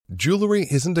Jewelry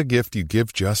isn't a gift you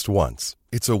give just once.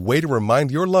 It's a way to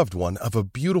remind your loved one of a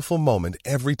beautiful moment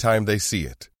every time they see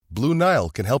it. Blue Nile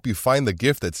can help you find the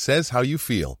gift that says how you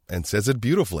feel and says it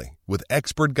beautifully, with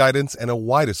expert guidance and a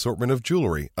wide assortment of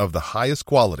jewelry of the highest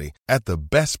quality at the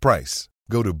best price.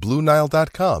 Go to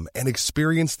BlueNile.com and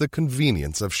experience the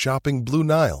convenience of shopping Blue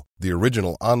Nile, the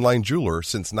original online jeweler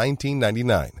since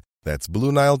 1999. That's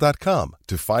BlueNile.com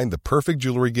to find the perfect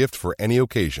jewelry gift for any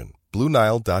occasion.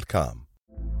 BlueNile.com.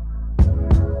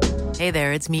 Hey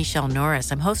there, it's Michelle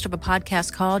Norris. I'm host of a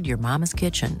podcast called Your Mama's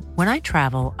Kitchen. When I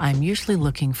travel, I'm usually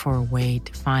looking for a way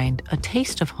to find a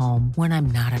taste of home when I'm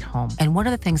not at home. And one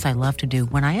of the things I love to do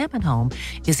when I am at home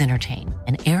is entertain.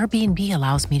 And Airbnb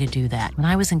allows me to do that. When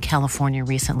I was in California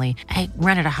recently, I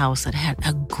rented a house that had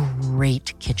a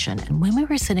great kitchen. And when we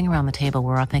were sitting around the table,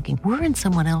 we're all thinking, we're in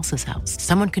someone else's house.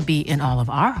 Someone could be in all of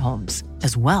our homes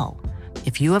as well.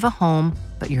 If you have a home,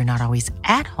 but you're not always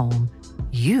at home,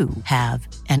 you have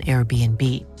an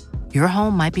Airbnb. Your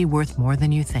home might be worth more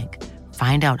than you think.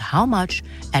 Find out how much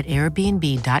at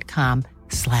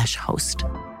airbnb.com/host.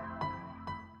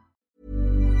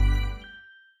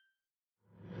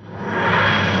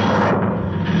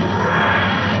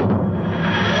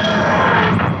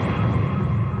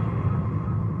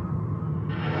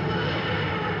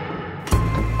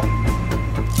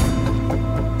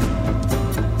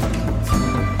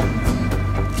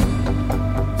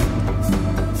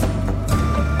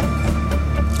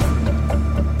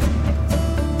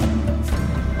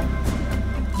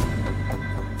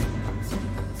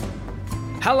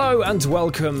 Hello and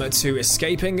welcome to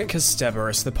Escaping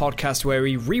Kasterborous, the podcast where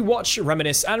we rewatch,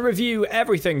 reminisce and review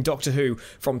everything Doctor Who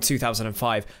from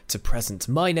 2005 to present.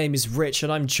 My name is Rich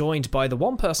and I'm joined by the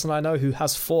one person I know who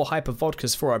has 4 hyper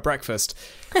vodkas for our breakfast.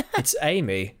 It's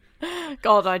Amy.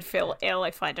 God, I'd feel ill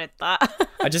if I did that.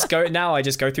 I just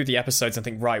go through the episodes and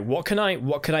think, right, what can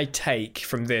I take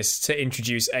from this to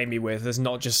introduce Amy with? There's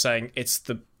not just saying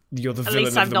you're the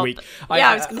villain of the week.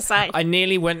 I was going to say. I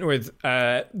nearly went with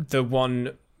the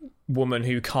one woman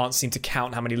who can't seem to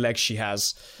count how many legs she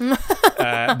has.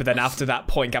 But then after that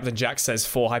point, Captain Jack says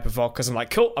 4 hyper vodkas. I'm like,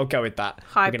 cool, I'll go with that.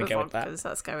 Hyper vodkas,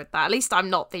 let's go with that. At least I'm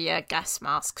not the gas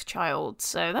mask child,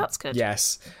 so that's good.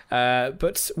 Yes.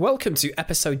 But welcome to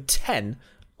episode 10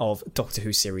 of Doctor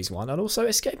Who Series 1 and also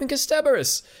Escaping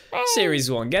Kasterborous Series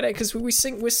 1. Get it? Because we're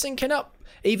syncing up.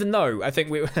 Even though I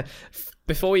think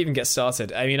before we even get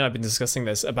started, Amy and I have been discussing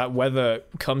this about whether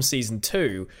come season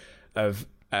 2 of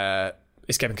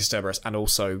Escaping Kasterborous and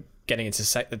also getting into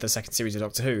the second series of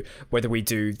Doctor Who, whether we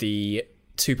do the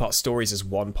 2-part stories as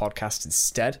one podcast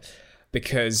instead,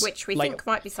 because which we think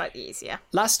might be slightly easier.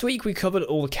 Last week we covered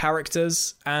all the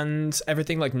characters and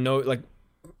everything.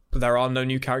 There are no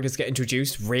new characters get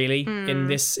introduced really in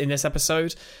this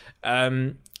episode,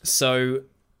 so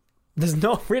there's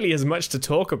not really as much to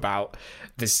talk about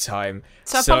this time.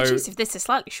 So apologies if this is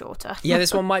slightly shorter. Yeah,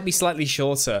 this one might be slightly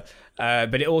shorter,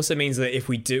 but it also means that if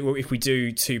we do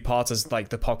 2-parters, like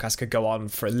the podcast could go on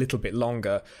for a little bit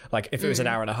longer. Like if it was an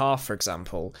hour and a half, for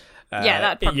example,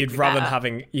 that'd probably you'd be rather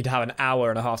better. you'd have an hour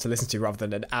and a half to listen to rather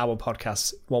than an hour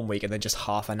podcast one week and then just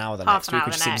half an hour the next week,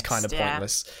 which seems kind of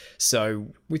pointless. So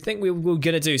we think we're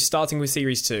gonna do, starting with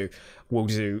series 2, we'll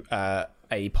do a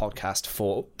podcast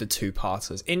for the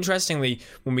 2-parters. Interestingly,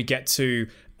 when we get to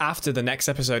after the next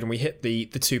episode and we hit the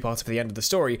 2-parter for the end of the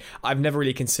story, I've never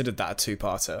really considered that a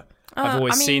 2-parter. I've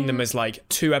always seen them as like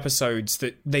 2 episodes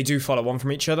that they do follow on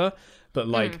from each other, but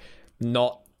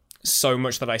not so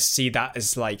much that I see that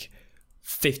as like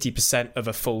 50% of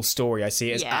a full story. I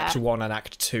see it as Act 1 and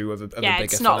Act 2 of a bigger finale.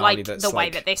 It's not like the way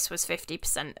that this was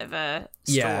 50% of a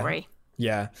story.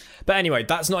 Yeah. But anyway,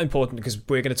 that's not important because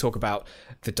we're going to talk about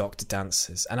the Doctor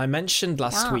dances. And I mentioned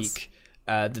last week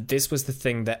that this was the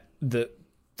thing that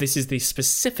this is the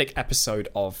specific episode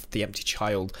of the Empty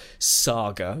Child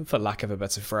saga, for lack of a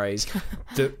better phrase,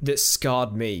 that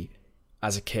scarred me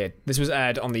as a kid. This was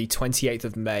aired on the 28th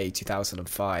of May,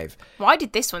 2005. Why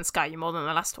did this one scar you more than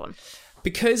the last one?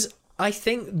 Because I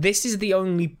think this is the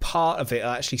only part of it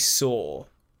I actually saw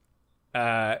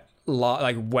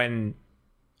when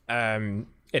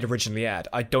it originally aired.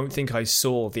 I don't think I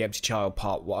saw the Empty Child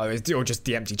part, or just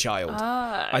the Empty Child.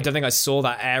 I don't think I saw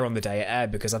that air on the day it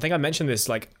aired, because I think I mentioned this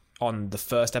on the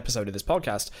first episode of this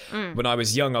podcast. When I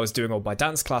was young, I was doing all my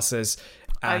dance classes,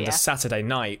 and a Saturday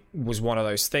night was one of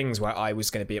those things where I was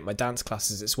going to be at my dance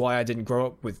classes. It's why I didn't grow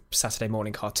up with Saturday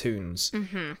morning cartoons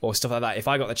or stuff like that. If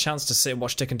I got the chance to sit and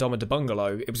watch Dick and Dom at the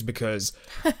Bungalow, it was because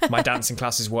my dancing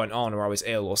classes weren't on or I was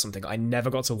ill or something. I never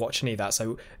got to watch any of that.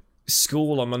 So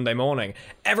school on Monday morning,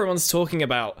 everyone's talking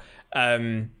about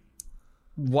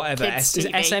whatever. Is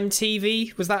it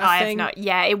SMTV? Was that a thing?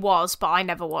 Yeah, it was, but I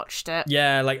never watched it.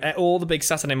 Yeah, like all the big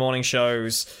Saturday morning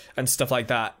shows and stuff like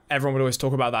that. Everyone would always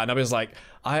talk about that, and I was like,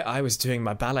 I was doing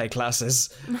my ballet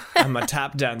classes and my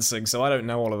tap dancing, so I don't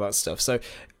know all of that stuff. So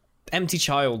Empty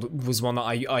Child was one that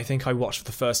I think I watched for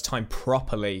the first time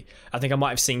properly. I think I might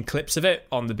have seen clips of it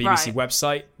on the BBC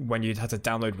website when you'd had to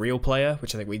download Real Player,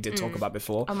 which I think we did talk about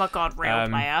before. Oh my god, Real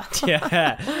Player.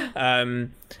 Yeah.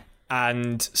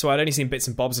 And so I'd only seen bits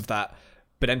and bobs of that.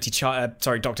 But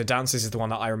Dr. Dances is the one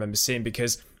that I remember seeing,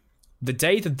 because the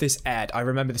day that this aired, I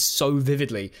remember this so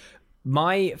vividly.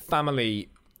 My family,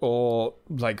 or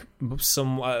like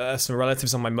some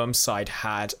relatives on my mum's side,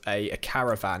 had a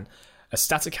caravan, a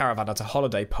static caravan at a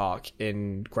holiday park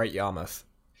in Great Yarmouth.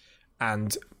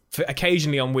 And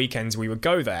occasionally on weekends we would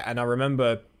go there. And I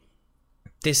remember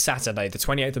this Saturday, the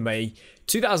 28th of May,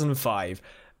 2005,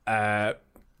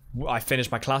 I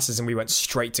finished my classes and we went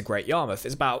straight to Great Yarmouth.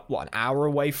 It's about, an hour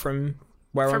away from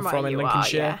where I'm from in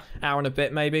Lincolnshire? Hour and a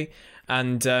bit, maybe.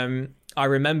 And I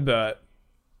remember,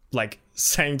 like,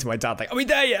 saying to my dad, like, are we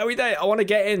there yet? Are we there? I want to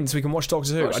get in so we can watch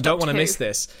Doctor Who. I don't want to miss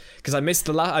this, because I missed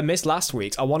last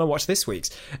week's. I want to watch this week's.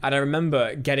 And I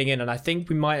remember getting in, and I think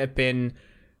we might have been,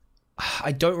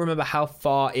 I don't remember how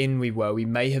far in we were. We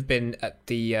may have been at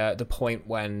the point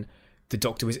when the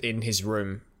Doctor was in his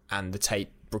room and the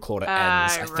tape recorder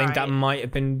ends. I think that might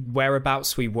have been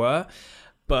whereabouts we were.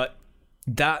 But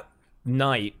that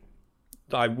night,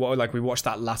 we watched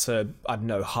that latter, I don't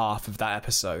know, half of that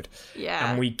episode. Yeah.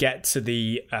 And we get to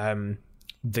the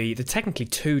technically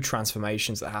two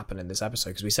transformations that happen in this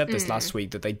episode, because we said this last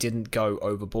week that they didn't go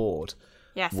overboard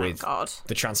with God.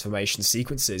 The transformation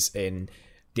sequences in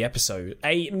the episode.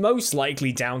 Most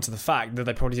likely down to the fact that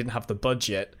they probably didn't have the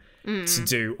budget to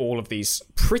do all of these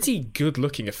pretty good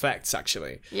looking effects,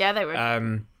 actually. Yeah, they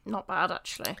were not bad,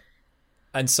 actually.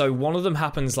 And so one of them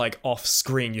happens like off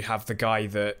screen. You have the guy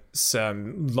that's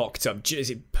locked up.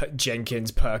 Is it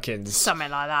Perkins?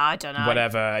 Something like that, I don't know.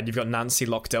 Whatever. And you've got Nancy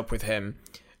locked up with him.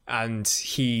 And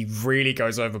he really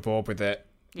goes overboard with it,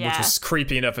 which was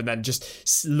creepy enough. And then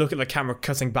just look at the camera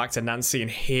cutting back to Nancy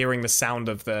and hearing the sound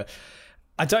of the...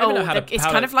 I don't even know how to... It's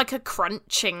kind of like a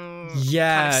crunching...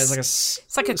 Yeah, it's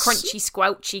like a crunchy,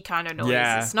 squelchy kind of noise.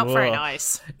 Yeah, it's not very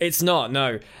nice. It's not,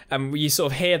 no. And you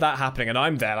sort of hear that happening, and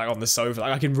I'm there, like, on the sofa.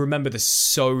 Like, I can remember this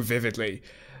so vividly,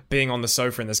 being on the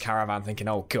sofa in this caravan thinking,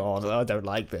 oh, God, I don't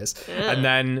like this. Ugh. And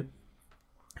then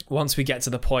once we get to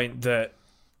the point that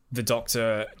the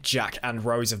Doctor, Jack, and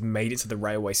Rose have made it to the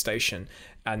railway station,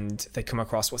 and they come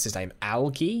across, what's his name?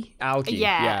 Algie?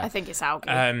 Yeah, I think it's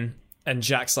Algie. And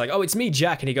Jack's like, oh, it's me,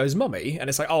 Jack. And he goes, Mummy. And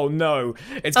it's like, oh, no,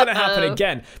 it's going to happen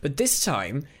again. But this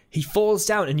time, he falls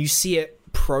down and you see it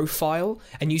profile.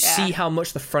 And you see how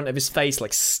much the front of his face,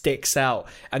 like, sticks out.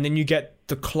 And then you get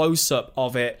the close-up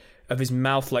of it, of his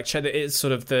mouth. Like, it's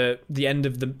sort of the end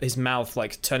of his mouth,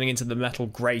 like, turning into the metal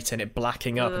grate and it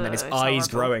blacking up. And then his eyes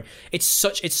growing. It's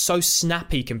so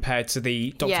snappy compared to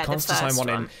the Dr. Constantine one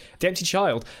in The Empty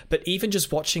Child. But even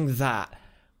just watching that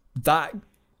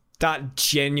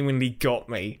genuinely got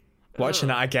me. Watching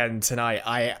that again tonight,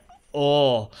 that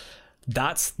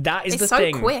is the thing. It's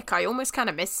so quick. I almost kind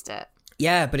of missed it.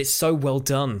 Yeah, but it's so well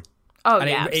done. Oh, and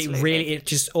yeah, absolutely.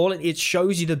 It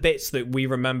shows you the bits that we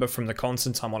remember from the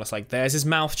Constantine one. It's like, there's his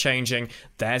mouth changing,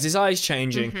 there's his eyes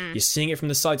changing. You're seeing it from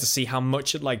the side to see how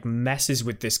much it like messes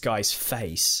with this guy's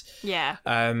face. Yeah.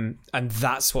 And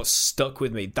that's what stuck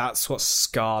with me. That's what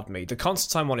scarred me. The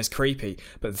Constantine one is creepy,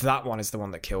 but that one is the one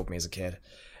that killed me as a kid.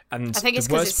 And I think it's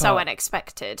because it's so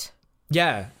unexpected.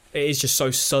 Yeah, it is just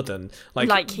so sudden.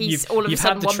 Like he's all of a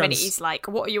sudden 1 minute he's like,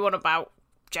 what are you on about,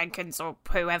 Jenkins or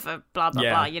whoever, blah, blah,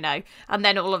 blah, you know? And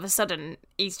then all of a sudden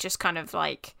he's just kind of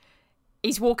like,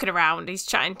 he's walking around, he's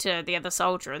chatting to the other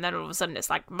soldier, and then all of a sudden it's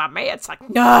like, Mummy, it's like,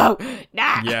 no,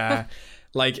 nah. Yeah,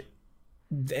 like,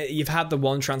 you've had the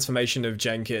one transformation of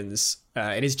Jenkins,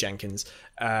 it is Jenkins,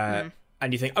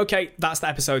 and you think, okay, that's the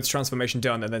episode's transformation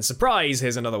done, and then surprise,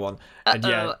 here's another one. And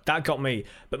yeah, that got me.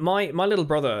 But my little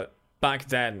brother, back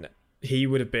then, he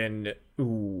would have been,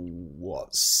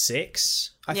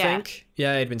 6, I think?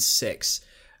 Yeah, he'd been 6.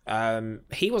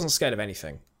 He wasn't scared of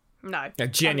anything. No.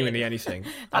 Genuinely anything.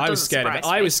 I was scared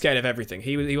of everything.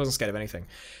 He wasn't scared of anything.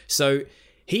 So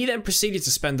he then proceeded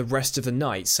to spend the rest of the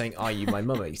night saying, "Are you my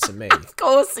mummy?" to me. Of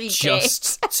course he did.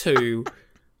 Just to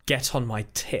get on my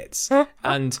tits.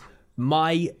 And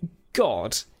my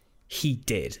God, he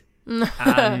did.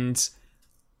 And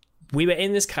we were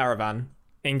in this caravan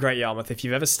in Great Yarmouth. If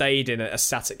you've ever stayed in a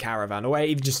static caravan, or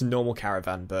even just a normal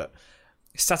caravan, but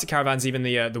static caravans, even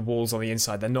the walls on the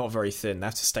inside, they're not very thin. They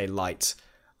have to stay light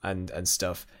and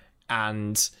stuff.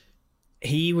 And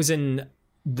he was in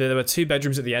there were 2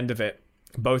 bedrooms at the end of it,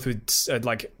 both with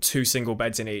like 2 single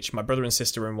beds in each. My brother and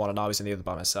sister were in one, and I was in the other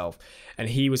by myself. And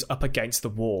he was up against the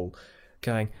wall,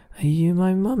 going, "Are you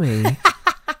my mummy?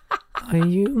 Are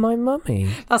you my mummy?"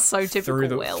 That's so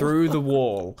typical, Will. Through the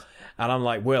wall. And I'm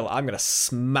like, "Will, I'm going to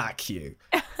smack you."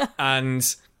 And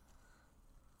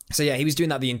so, yeah, he was doing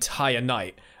that the entire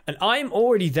night. And I'm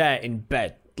already there in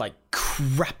bed, like,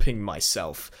 crapping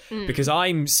myself. Because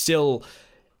I've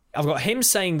got him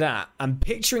saying that. I'm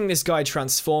picturing this guy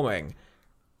transforming.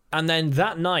 And then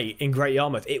that night in Great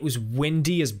Yarmouth, it was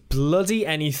windy as bloody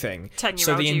anything.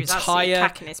 So the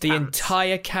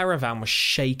entire caravan was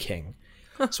shaking.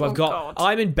 So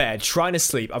I'm in bed trying to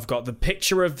sleep. I've got the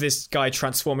picture of this guy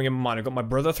transforming in my mind. I've got my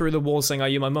brother through the wall saying, "Are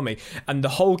you my mummy?" And the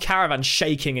whole caravan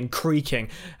shaking and creaking.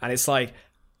 And it's like,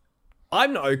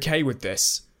 I'm not okay with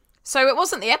this. So it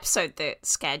wasn't the episode that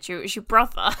scared you, it was your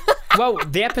brother. Well,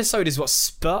 the episode is what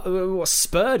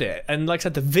spurred it. And like I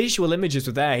said, the visual images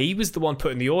were there. He was the one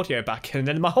putting the audio back in, and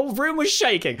then my whole room was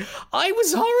shaking. I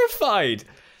was horrified.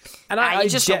 And you're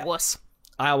just a wuss.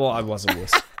 I was a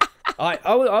wuss.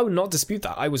 I would not dispute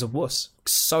that. I was a wuss.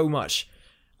 So much.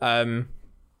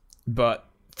 But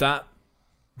that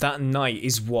night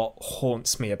is what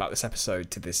haunts me about this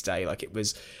episode to this day. Like, it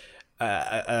was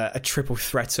a triple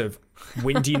threat of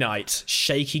windy night,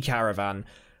 shaky caravan,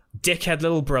 dickhead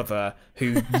little brother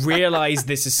who realised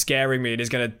this is scaring me and is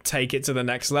going to take it to the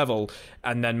next level,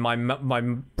 and then my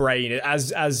brain,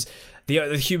 as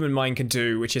the human mind can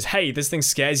do, which is, hey, this thing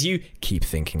scares you, keep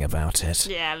thinking about it.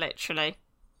 Yeah, literally.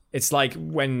 It's like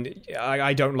when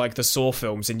I don't like the Saw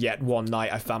films, and yet one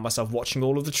night I found myself watching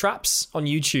all of the traps on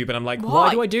YouTube, and I'm like, why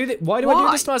do I do this? Why do I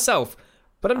do this to myself?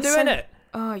 But I'm doing it.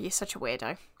 Oh, you're such a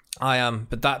weirdo. I am,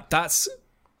 but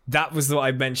that was what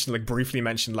I mentioned, like briefly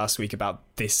mentioned last week,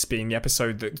 about this being the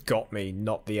episode that got me,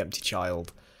 not the empty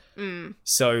child.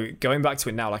 So going back to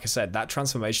it now, like I said, that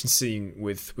transformation scene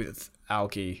with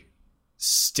Algie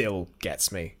still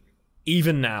gets me.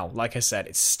 Even now, like I said,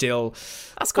 it's still...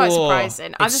 That's quite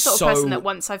surprising. I'm the sort of person that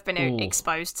once I've been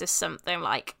exposed to something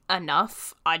like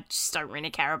enough, I just don't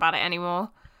really care about it anymore.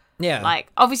 Yeah.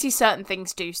 Like, obviously certain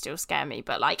things do still scare me,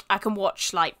 but like I can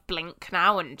watch like Blink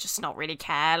now and just not really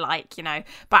care. Like, you know,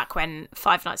 back when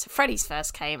Five Nights at Freddy's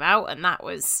first came out, and that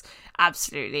was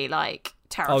absolutely like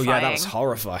terrifying. Oh yeah, that was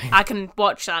horrifying. I can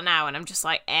watch that now and I'm just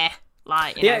like,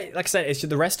 like, you know. Like I said, it's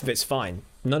the rest of it's fine.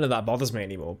 None of that bothers me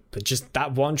anymore. But just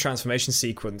that one transformation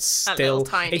sequence, still,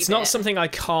 it's not something I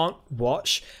can't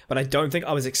watch. But I don't think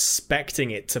I was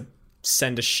expecting it to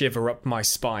send a shiver up my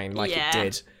spine like it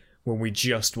did when we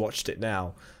just watched it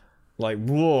now. Like,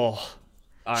 whoa.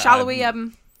 Shall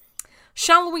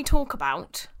we talk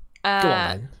about go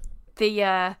on,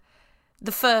 then.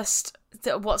 the first,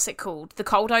 what's it called? The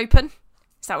cold open?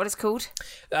 Is that what it's called?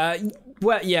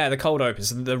 Well, yeah, the cold open.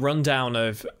 So the rundown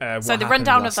of the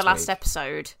rundown of the last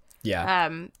episode. Yeah.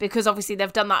 Because obviously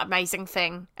they've done that amazing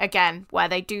thing again where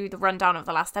they do the rundown of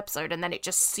the last episode and then it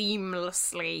just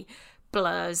seamlessly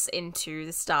blurs into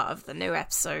the start of the new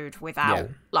episode without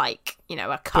like, you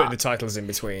know, a cut. Putting the titles in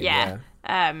between. Yeah.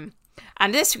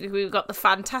 And this week we've got the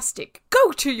fantastic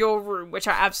Go to Your Room, which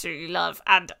I absolutely love.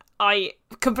 And I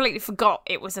completely forgot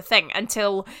it was a thing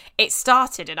until it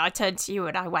started and I turned to you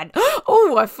and I went,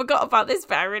 oh, I forgot about this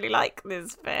bit. I really like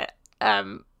this bit.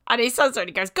 And he says so and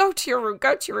he goes, go to your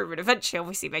room. And eventually,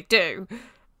 obviously, they do.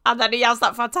 And then he has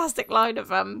that fantastic line of,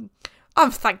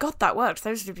 thank God that worked.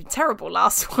 Those would have been terrible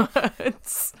last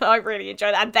words. I really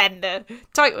enjoy that. And then the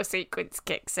title sequence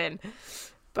kicks in.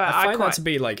 But I find that to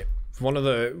be like one of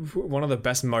the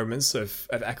best moments of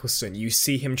Eccleston. You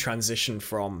see him transition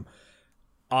from,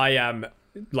 I am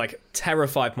like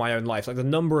terrified of my own life. Like the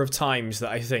number of times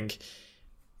that I think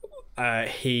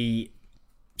he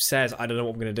says, I don't know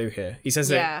what I'm going to do here. He says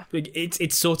that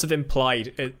it's sort of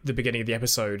implied at the beginning of the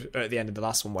episode, at the end of the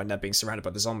last one when they're being surrounded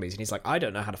by the zombies, and he's like, I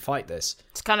don't know how to fight this.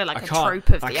 It's kind of like a trope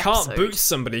of the episode. I can't boot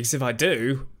somebody because if I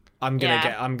do, I'm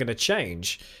gonna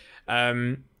change.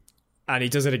 And he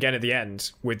does it again at the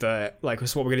end with like,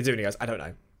 so what we're gonna do? And he goes, I don't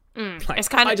know. Like, it's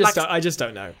kind of I just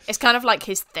don't know. It's kind of like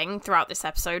his thing throughout this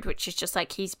episode, which is just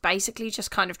like he's basically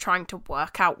just kind of trying to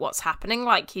work out what's happening.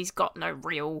 Like he's got no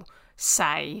real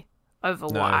say over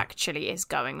what actually is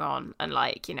going on, and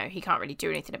like, you know, he can't really do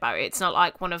anything about it. It's not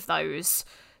like one of those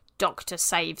Doctor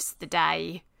saves the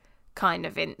day kind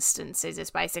of instances. It's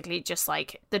basically just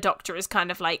like the Doctor is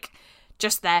kind of like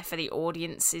just there for the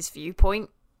audience's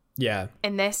viewpoint. Yeah.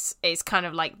 In this, it's kind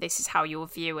of like this is how you're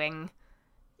viewing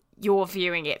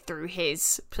it through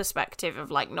his perspective of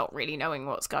like not really knowing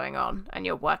what's going on, and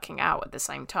you're working out at the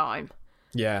same time.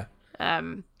 Yeah.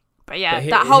 But yeah,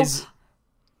 that whole.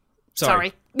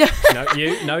 Sorry. No,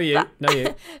 you.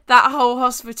 That whole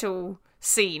hospital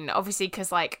scene, obviously,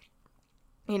 because, like,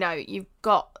 you know, you've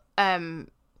got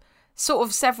sort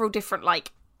of several different,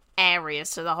 like,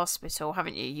 areas to the hospital,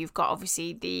 haven't you? You've got,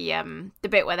 obviously, the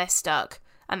bit where they're stuck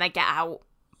and they get out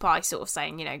by sort of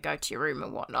saying, you know, go to your room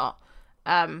and whatnot.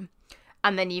 And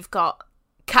then you've got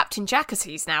Captain Jack, as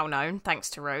he's now known, thanks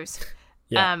to Rose.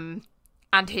 Yeah.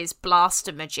 And his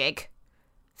blaster majig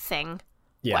thing,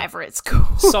 whatever it's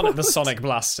called. The Sonic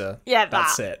Blaster. Yeah,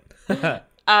 that's it.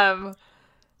 And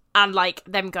like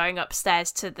them going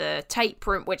upstairs to the tape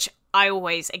room, which I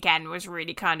always, again, was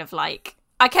really kind of like,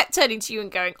 I kept turning to you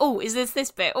and going, oh, is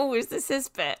this bit? Oh, is this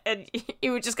bit? And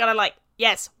you were just kind of like,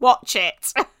 yes, watch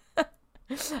it.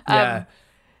 Yeah.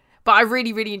 But I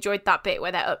really, really enjoyed that bit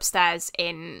where they're upstairs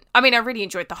I really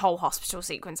enjoyed the whole hospital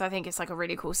sequence. I think it's like a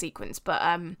really cool sequence. But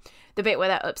the bit where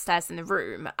they're upstairs in the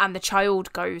room and the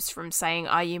child goes from saying,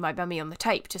 are you my mummy on the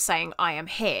tape, to saying, I am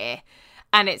here.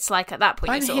 And it's like, at that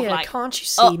point, you're sort of like, can't you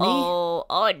see me?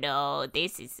 Oh no,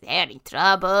 this is any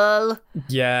trouble.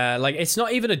 Yeah, like, it's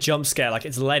not even a jump scare. Like,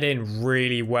 it's led in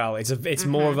really well. It's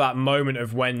more of that moment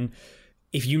of when,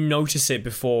 if you notice it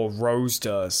before Rose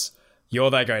does, you're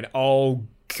there going, oh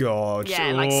God,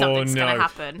 yeah, like something's gonna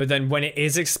happen. But then when it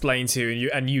is explained to you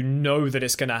and you know that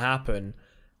it's gonna happen,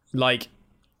 like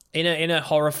in a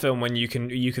horror film, when you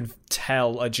can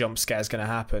tell a jump scare is gonna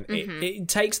happen, it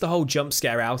takes the whole jump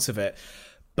scare out of it.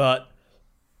 But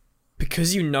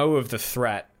because you know of the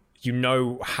threat, you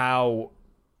know how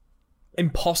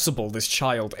impossible this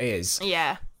child is.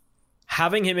 Yeah,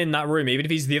 having him in that room, even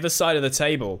if he's the other side of the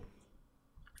table.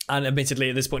 And admittedly,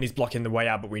 at this point, he's blocking the way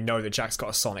out, but we know that Jack's got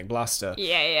a sonic blaster.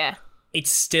 Yeah. It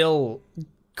still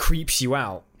creeps you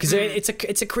out because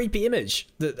it's a creepy image.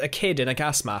 A kid in a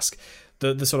gas mask,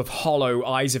 the sort of hollow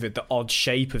eyes of it, the odd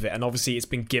shape of it, and obviously it's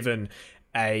been given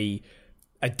a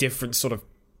different sort of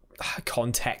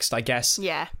context, I guess.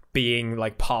 Yeah. Being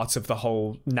like part of the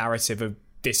whole narrative of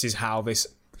this is how this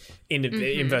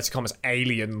inverted commas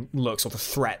alien looks, or the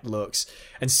threat looks,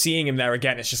 and seeing him there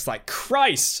again, it's just like,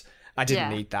 Christ. I didn't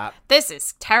need that. This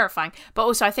is terrifying. But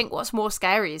also, I think what's more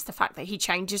scary is the fact that he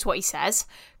changes what he says.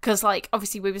 Because, like,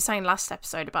 obviously we were saying last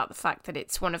episode about the fact that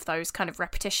it's one of those kind of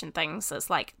repetition things that's,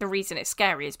 like, the reason it's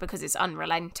scary is because it's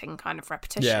unrelenting kind of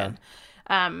repetition.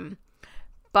 Yeah.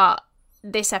 But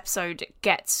this episode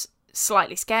gets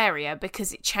slightly scarier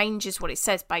because it changes what it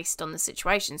says based on the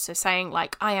situation. So saying,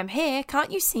 like, I am here,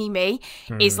 can't you see me,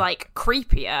 is, like,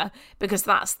 creepier because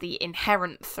that's the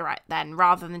inherent threat then,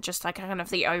 rather than just, like, kind of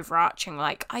the overarching,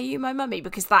 like, are you my mummy?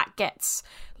 Because that gets,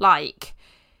 like,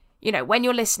 you know, when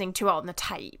you're listening to it on the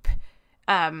tape,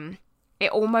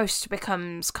 it almost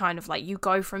becomes kind of like you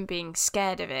go from being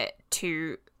scared of it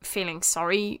to feeling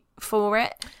sorry for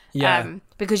it. Yeah.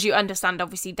 Because you understand,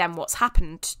 obviously, then what's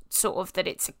happened, sort of that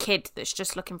it's a kid that's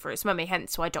just looking for his mummy,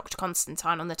 hence why Dr.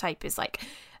 Constantine on the tape is like,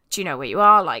 do you know where you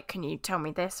are? Like, can you tell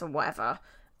me this or whatever?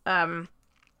 And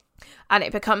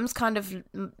it becomes kind of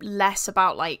less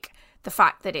about, like, the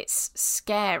fact that it's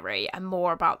scary and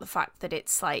more about the fact that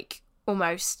it's, like,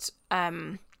 almost,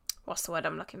 what's the word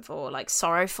I'm looking for? Like,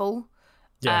 sorrowful.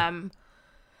 Yeah.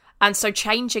 And so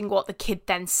changing what the kid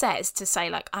then says to say,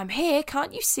 like, I'm here,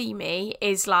 can't you see me,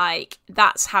 is like,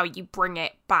 that's how you bring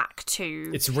it back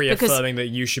to... It's reaffirming that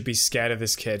you should be scared of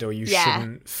this kid, or you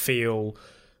shouldn't feel...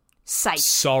 safe.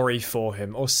 Sorry for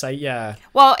him, or say, yeah.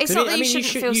 Well, it's not that you shouldn't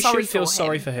feel sorry for him. You should feel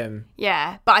sorry for him.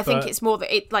 Yeah, but I think it's more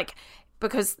that it, like...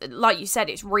 Because, like you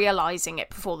said, it's realising it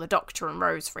before the Doctor and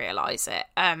Rose realise it.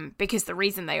 Because the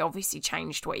reason they obviously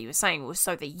changed what you were saying was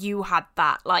so that you had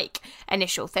that, like,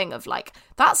 initial thing of, like,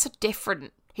 that's a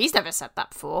different... He's never said that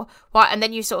before. Why? And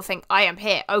then you sort of think, I am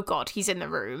here. Oh, God, he's in the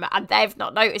room. And they've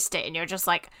not noticed it. And you're just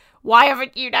like, why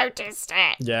haven't you noticed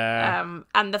it? Yeah.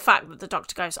 And the fact that the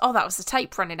Doctor goes, oh, that was the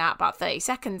tape running out about 30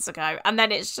 seconds ago. And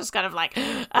then it's just kind of like,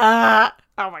 oh,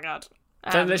 my God.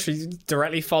 So literally,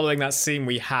 directly following that scene,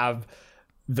 we have...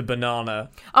 the banana.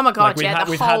 Oh my God! Like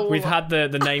we've had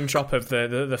the name drop of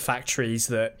the factories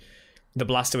that the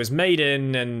blaster was made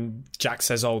in, and Jack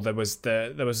says, "Oh, there was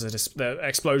the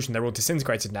explosion. They're all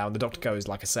disintegrated now." And the Doctor goes,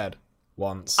 "Like I said,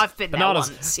 once I've been bananas,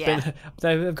 there once. Yeah,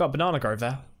 they've got banana grove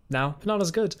there now.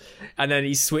 Banana's good." And then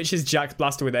he switches Jack's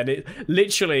blaster with it. It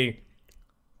literally,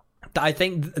 I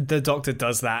think the Doctor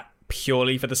does that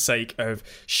purely for the sake of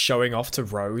showing off to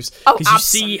Rose, because you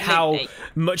see how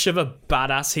much of a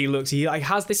badass he looks. He like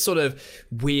has this sort of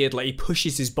weird, like, he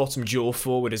pushes his bottom jaw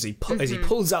forward as he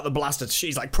pulls out the blaster.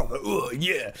 She's like proper,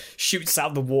 shoots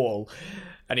out the wall,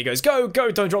 and he goes, "Go,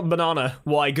 don't drop the banana.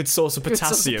 Why? Good source of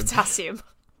potassium." Good source of potassium.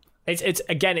 It's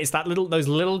again, it's those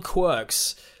little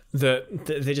quirks that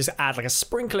they just add like a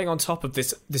sprinkling on top of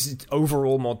this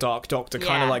overall more dark Doctor,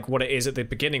 kind of like what it is at the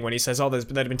beginning when he says, "Oh,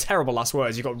 there'd have been terrible last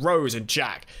words." You got Rose and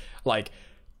Jack, like.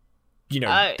 You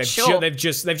know, they've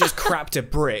just crapped a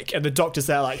brick, and the Doctor's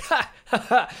there like, ha, ha,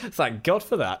 ha. Thank God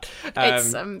for that.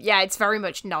 It's very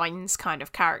much Nine's kind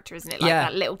of character, isn't it? Like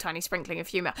that little tiny sprinkling of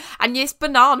humour. And this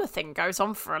banana thing goes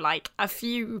on for like a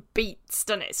few beats,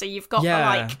 doesn't it? So you've got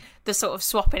the sort of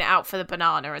swapping it out for the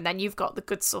banana, and then you've got the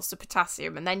good source of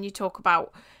potassium, and then you talk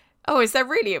about, oh, is there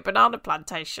really a banana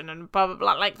plantation and blah, blah,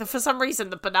 blah. Like, for some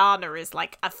reason, the banana is,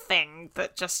 like, a thing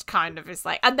that just kind of is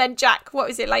like... And then Jack,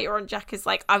 what is it later on? Jack is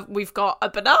like, we've got a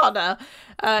banana.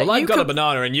 Well, I've got a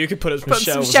banana and you could put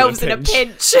some shelves in a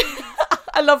pinch.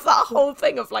 I love that whole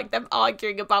thing of, like, them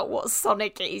arguing about what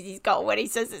Sonic is he's got when he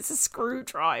says it's a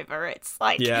screwdriver. It's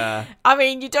like... Yeah. I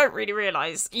mean, you don't really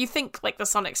realise. You think, like, the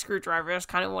Sonic screwdriver is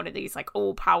kind of one of these, like,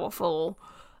 all-powerful...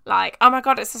 Like, oh my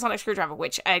God, it's the Sonic screwdriver,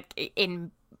 which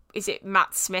is it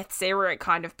Matt Smith's era? It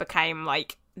kind of became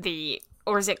like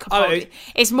or is it Capaldi?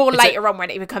 It's more later on when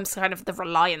it becomes kind of the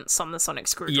reliance on the Sonic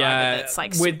screwdriver that's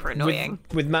like super annoying.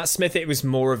 With Matt Smith, it was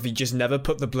more of he just never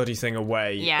put the bloody thing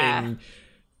away. Yeah.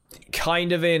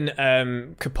 Kind of in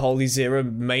Capaldi's era,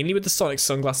 mainly with the Sonic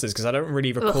sunglasses, because I don't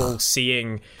really recall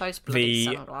seeing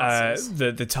the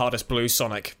TARDIS blue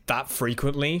Sonic that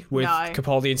frequently with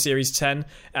Capaldi in Series 10,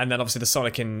 and then obviously the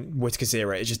Sonic in Whittaker's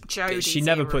era. It just she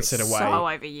never puts it away. So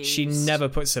overused. She never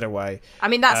puts it away. I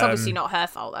mean, that's obviously not her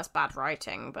fault. That's bad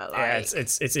writing, but like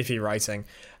it's iffy writing,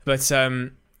 but.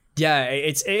 Yeah,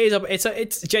 it's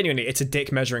genuinely it's a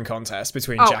dick measuring contest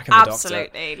between Jack and the Doctor.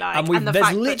 Absolutely,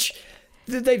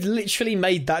 they've literally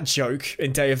made that joke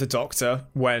in Day of the Doctor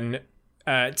when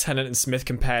Tennant and Smith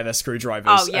compare their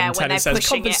screwdrivers. Oh yeah, and when Tennant says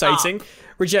compensating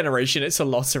regeneration, it's a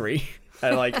lottery.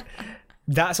 And like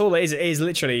that's all it is. It is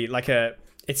literally like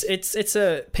it's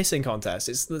a pissing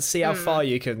contest. Let's see how far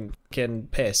you can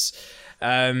piss.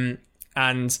 And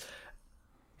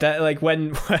that, like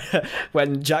when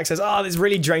Jack says, "Oh, this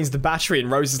really drains the battery," and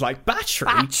Rose is like, "Battery?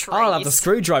 I'll have the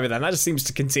screwdriver then." That just seems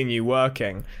to continue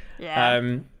working.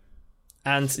 Yeah.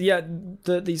 And yeah,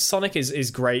 the Sonic is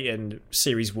great in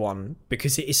Series 1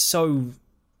 because it is so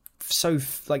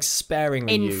like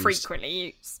sparingly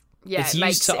infrequently used. Yeah, it's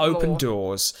used to open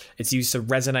doors. It's used to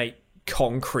resonate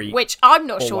concrete, which I'm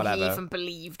not sure he even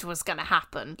believed was going to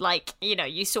happen. Like, you know,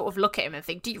 you sort of look at him and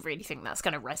think, do you really think that's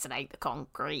going to resonate the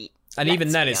concrete? And even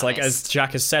then, it's like, as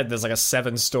Jack has said, there's like a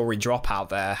 7-story drop out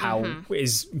there. How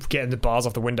is getting the bars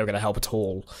off the window going to help at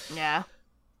all? Yeah.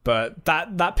 But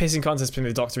that pissing contest between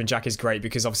the Doctor and Jack is great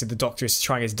because obviously the Doctor is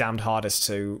trying his damned hardest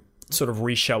to sort of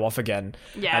re-show off again.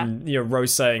 Yeah. And, you know,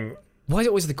 Rose saying, why is it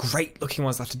always the great-looking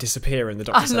ones that have to disappear? And the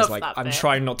Doctor says, like, I'm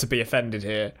trying not to be offended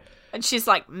here. And she's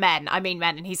like, I mean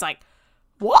men. And he's like,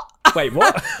 what? Wait,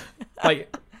 what?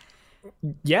 Like,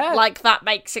 yeah. Like, that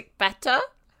makes it better?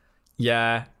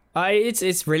 Yeah.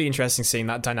 It's really interesting seeing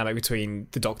that dynamic between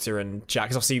the Doctor and Jack.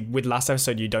 Because obviously, with last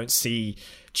episode, you don't see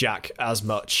Jack as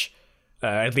much.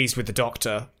 At least with the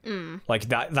Doctor, like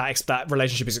that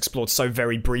relationship is explored so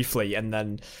very briefly, and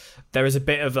then there is a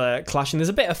bit of a clash, and there's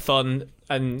a bit of fun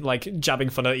and like jabbing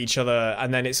fun at each other,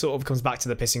 and then it sort of comes back to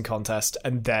the pissing contest,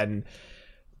 and then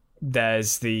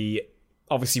there's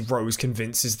obviously Rose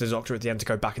convinces the Doctor at the end to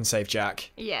go back and save Jack.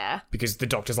 Yeah, because the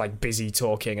Doctor's like busy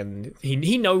talking, and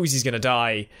he knows he's gonna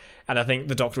die, and I think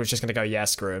the Doctor was just gonna go, yeah,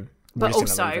 screw him. We're but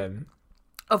just also. Leave him.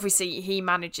 Obviously, he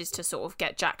manages to sort of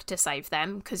get Jack to save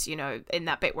them because, you know, in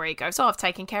that bit where he goes, I've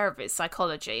taken care of his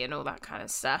psychology and all that kind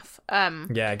of stuff.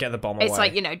 Yeah, get the bomb away. It's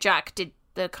like, you know, Jack did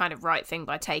the kind of right thing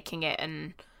by taking it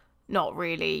and not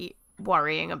really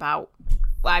worrying about...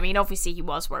 Well, I mean, obviously he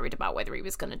was worried about whether he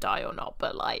was going to die or not,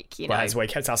 but like, you know... Well, that's why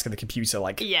he kept asking the computer,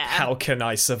 like, how can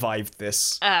I survive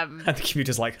this? And the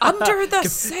computer's like... Under the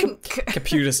sink!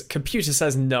 Computer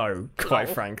says no, quite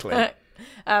frankly.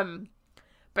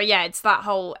 But yeah, it's that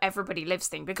whole everybody lives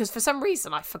thing, because for some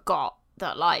reason I forgot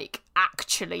that, like,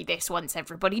 actually this once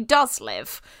everybody does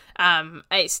live.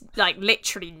 It's, like,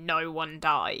 literally no one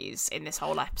dies in this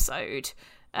whole episode.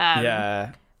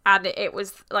 Yeah. And it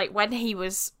was, like, when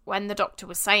the Doctor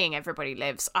was saying everybody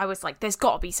lives, I was like, there's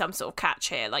got to be some sort of catch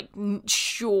here. Like,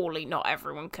 surely not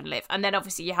everyone can live. And then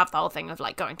obviously you have the whole thing of,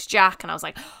 like, going to Jack, and I was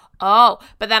like, oh.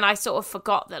 But then I sort of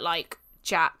forgot that, like,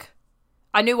 Jack...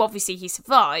 I knew obviously he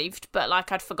survived, but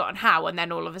like I'd forgotten how, and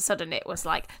then all of a sudden it was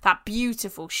like that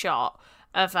beautiful shot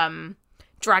of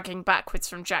dragging backwards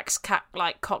from Jack's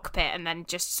cockpit and then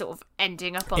just sort of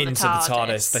ending up into the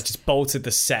TARDIS. They just bolted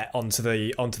the set onto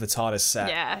the TARDIS set.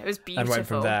 Yeah, it was beautiful. And went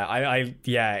from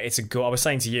there. It's a good. I was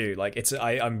saying to you, like,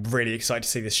 I'm really excited to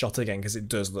see this shot again because it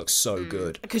does look so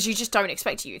good. Because you just don't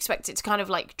expect it. You expect it to kind of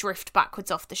like drift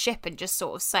backwards off the ship and just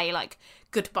sort of say like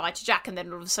goodbye to Jack, and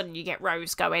then all of a sudden you get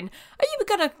Rose going, Are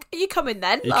you coming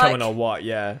then? You coming or what?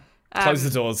 Yeah. Close the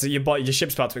doors. Your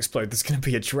ship's about to explode. There's going to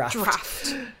be a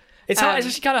draft. It's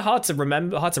actually kind of hard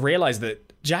to realise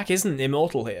that Jack isn't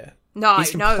immortal here. No,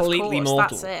 he's completely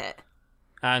mortal. That's it.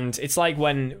 And it's like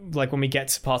when we get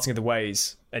to Parting of the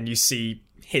Ways and you see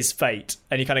his fate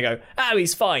and you kind of go, oh,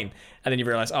 he's fine. And then you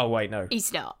realise, oh, wait, no.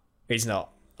 He's not.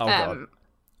 Oh, God.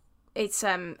 It's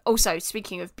also,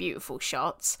 speaking of beautiful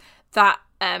shots, that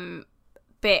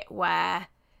bit where...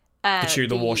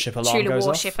 the warship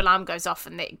alarm goes off,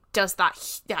 and it does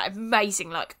that amazing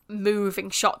like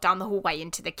moving shot down the hallway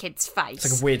into the kid's face.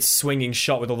 It's like a weird swinging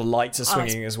shot with all the lights are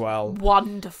swinging as well.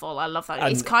 Wonderful, I love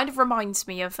that. It kind of reminds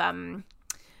me of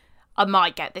I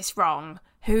might get this wrong.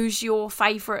 Who's your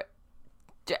favourite?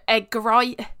 Edgar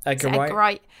Wright.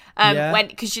 Yeah.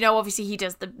 Because obviously he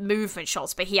does the movement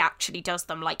shots, but he actually does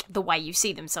them like the way you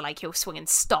see them. So like he'll swing and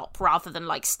stop rather than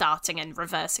like starting and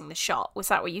reversing the shot. Was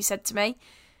that what you said to me?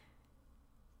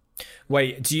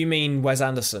 Wait, do you mean Wes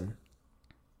Anderson?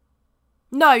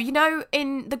 No,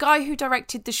 in the guy who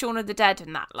directed the Shaun of the Dead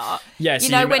and that lot. Yeah,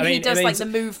 he does the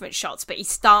movement shots, but he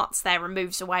starts there and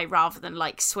moves away rather than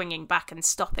like swinging back and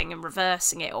stopping and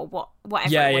reversing it or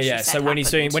whatever. Yeah. So when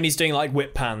he's doing like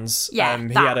whip pans, he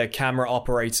had a camera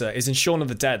operator. Is in Shaun of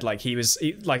the Dead, like I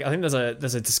think there's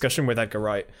a discussion with Edgar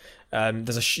Wright.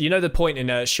 There's the point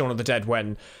in Shaun of the Dead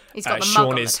when he's got the mug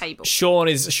on the table. Sean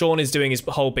is doing his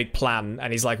whole big plan,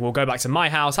 and he's like, "We'll go back to my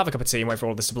house, have a cup of tea, and wait for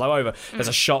all this to blow over." There's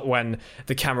a shot when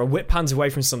the camera whip pans away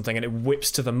from something, and it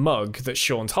whips to the mug that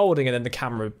Sean's holding, and then the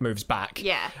camera moves back.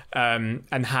 Yeah.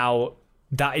 And how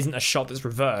that isn't a shot that's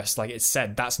reversed. Like it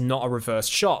said, that's not a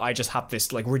reversed shot. I just have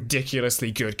this like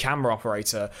ridiculously good camera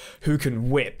operator who can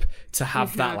whip to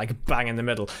have that like bang in the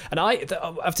middle. And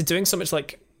after doing so much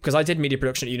like. Because I did media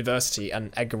production at university,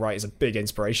 and Edgar Wright is a big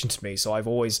inspiration to me. So I've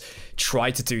always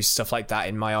tried to do stuff like that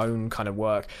in my own kind of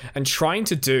work. And trying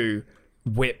to do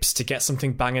whips to get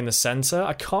something bang in the center,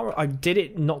 I did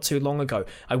it not too long ago.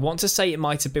 I want to say it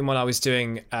might have been when I was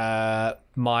doing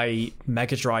my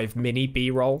Mega Drive mini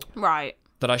B-roll. Right.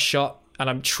 That I shot. And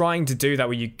I'm trying to do that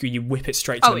where you whip it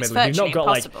straight to the middle.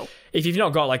 If you've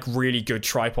not got like really good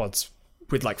tripods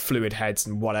with like fluid heads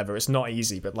and whatever, it's not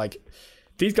easy. But like...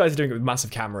 These guys are doing it with massive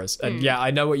cameras, and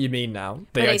I know what you mean now.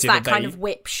 But it's that kind of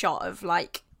whip shot of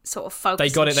like sort of focusing.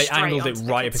 They got it. They angled it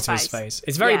right up into his face.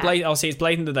 It's very blatant. I'll see. It's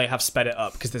blatant that they have sped it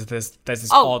up because there's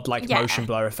this odd like motion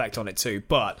blur effect on it too.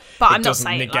 But I'm not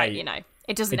saying negate,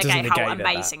 it doesn't negate how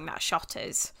amazing that shot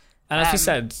is. And as we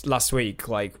said last week,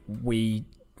 like we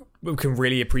can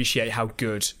really appreciate how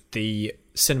good the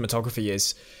cinematography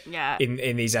is. Yeah.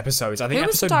 In these episodes, I think who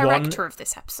was the director of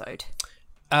this episode?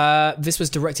 This was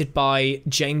directed by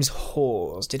James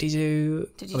Hawes. Did he do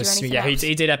anything else?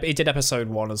 He did episode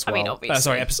 1 as well. I mean,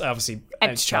 obviously. Obviously,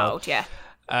 Empty Child, yeah.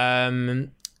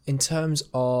 In terms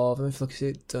of, let me look at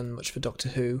it, done much for Doctor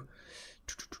Who.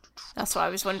 That's what I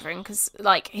was wondering, because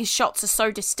like his shots are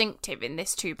so distinctive in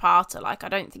this two-parter. Like I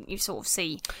don't think you sort of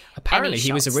see. Apparently,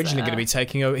 he was originally going to be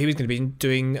taking over. He was going to be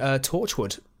doing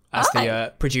Torchwood as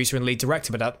the producer and lead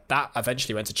director, but that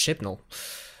eventually went to Chibnall.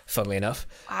 Funnily enough.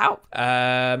 Wow.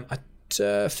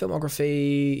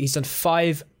 Filmography. He's done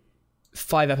five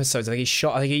episodes. I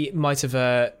think he might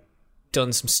have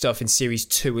done some stuff in series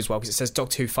 2 as well, because it says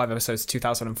Doctor Who 5 episodes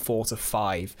 2004 to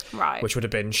 5. Right. Which would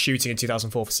have been shooting in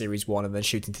 2004 for series 1 and then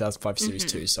shooting 2005 for series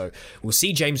 2. So we'll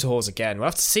see James Hawes again. We'll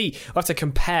have to see. We'll have to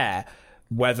compare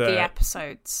whether the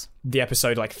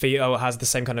episode like Theo has the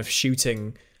same kind of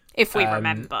shooting. If we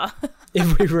remember.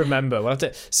 If we remember. We'll have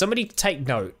to... Somebody take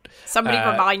note. Somebody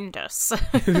remind us.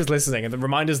 Who's listening. And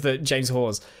remind us that James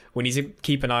Hawes, we need to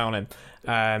keep an eye on him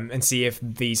and see if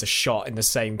these are shot in the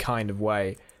same kind of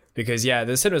way. Because, the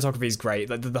cinematography is great.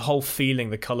 The whole feeling,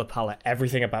 the colour palette,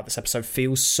 everything about this episode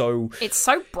feels so... It's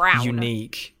so brown.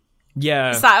 Unique.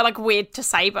 Yeah. Is that, like, weird to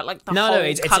say? But, like, the whole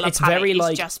colour palette very,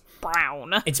 is just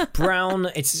brown. It's brown.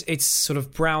 It's sort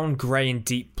of brown, grey and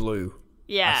deep blue.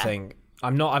 Yeah. I think.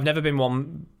 I've never been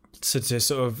one to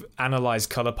sort of analyse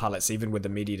colour palettes, even with a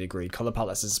media degree. Colour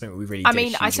palettes is something we really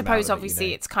I suppose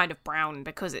obviously it's kind of brown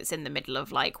because it's in the middle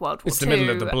of like World War II. It's the middle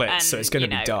of the Blitz, and, so it's going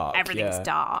to be dark. Everything's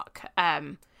dark.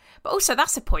 But also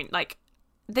that's a point, like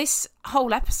this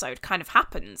whole episode kind of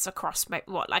happens across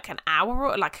like an hour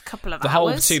or like a couple of hours? The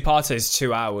whole two-parter is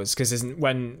 2 hours, because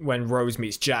when Rose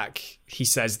meets Jack, he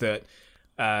says that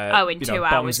in 2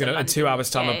 hours. In 2 hours'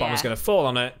 time, a bomb is going to fall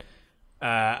on it,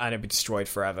 and it'll be destroyed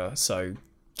forever. So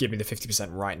give me the 50%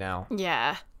 right now.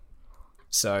 Yeah.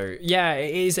 So yeah,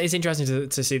 it's interesting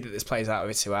to see that this plays out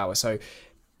over 2 hours. So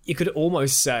you could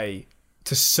almost say,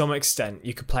 to some extent,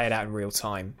 you could play it out in real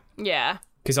time. Yeah.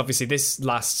 Because obviously this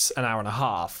lasts an hour and a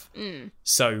half.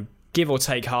 So give or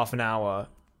take half an hour,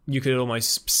 you could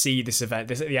almost see this event,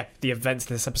 the events of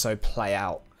this episode play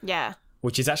out. Yeah.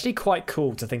 Which is actually quite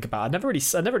cool to think about. I never really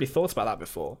thought about that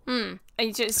before.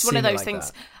 It's one of those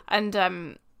things. That.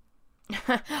 And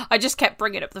I just kept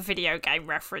bringing up the video game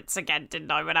reference again,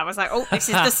 didn't I? When I was like, oh, this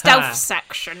is the stealth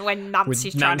section when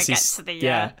Nancy's trying to get to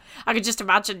the... I could just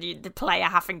imagine the player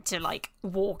having to, like,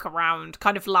 walk around,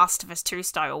 kind of Last of Us 2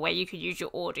 style, where you could use your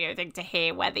audio thing to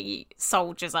hear where the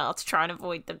soldiers are to try and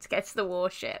avoid them to get to the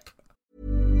warship.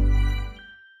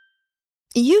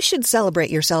 You should celebrate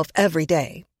yourself every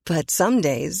day, but some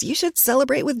days you should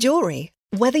celebrate with jewelry.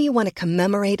 Whether you want to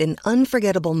commemorate an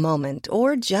unforgettable moment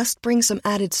or just bring some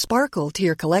added sparkle to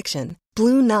your collection,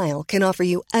 Blue Nile can offer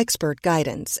you expert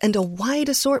guidance and a wide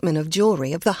assortment of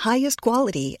jewelry of the highest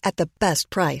quality at the best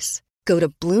price. Go to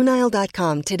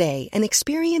BlueNile.com today and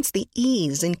experience the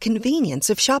ease and convenience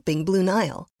of shopping Blue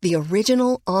Nile, the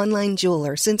original online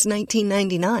jeweler since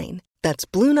 1999. That's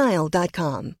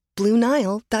BlueNile.com.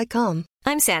 BlueNile.com.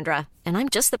 I'm Sandra, and I'm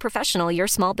just the professional your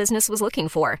small business was looking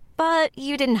for. But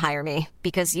you didn't hire me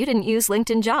because you didn't use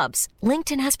LinkedIn Jobs.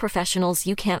 LinkedIn has professionals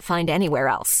you can't find anywhere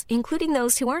else, including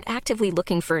those who aren't actively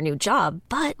looking for a new job,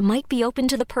 but might be open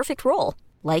to the perfect role,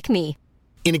 like me.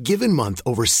 In a given month,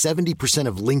 over 70%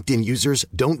 of LinkedIn users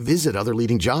don't visit other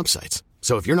leading job sites.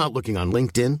 So if you're not looking on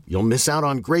LinkedIn, you'll miss out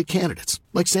on great candidates,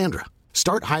 like Sandra.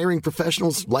 Start hiring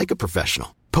professionals like a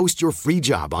professional. Post your free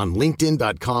job on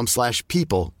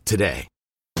linkedin.com/people today.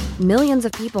 Millions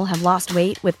of people have lost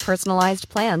weight with personalized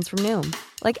plans from Noom.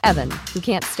 Like Evan, who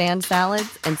can't stand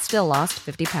salads and still lost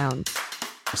 50 pounds.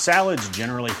 Salads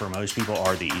generally for most people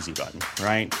are the easy button,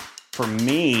 right? For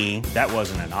me, that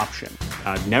wasn't an option.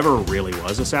 I never really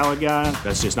was a salad guy.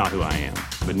 That's just not who I am.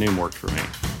 But Noom worked for me.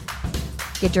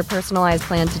 Get your personalized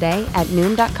plan today at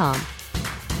Noom.com.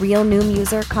 Real Noom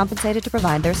user compensated to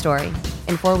provide their story.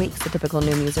 In 4 weeks, the typical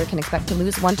Noom user can expect to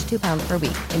lose 1 to 2 pounds per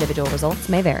week. Individual results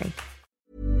may vary.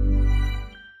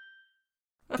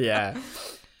 Yeah.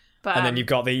 But, and then you've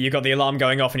got the alarm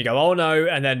going off and you go, oh no,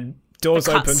 and then doors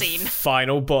open,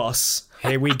 final boss.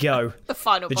 Here we go. The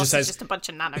final boss is just a bunch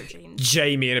of nanogenes.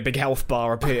 Jamie in a big health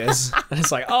bar appears. And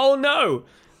it's like, oh no,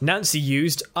 Nancy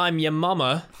used I'm your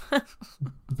mama.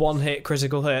 One hit,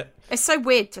 critical hit. It's so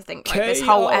weird to think like this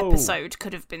whole episode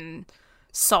could have been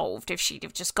solved if she'd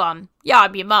have just gone, yeah,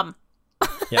 I'm your mum.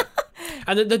 Yeah.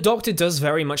 And the doctor does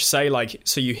very much say, like,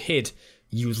 so you hid,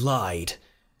 you lied.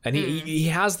 And he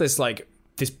has this, like,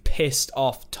 this pissed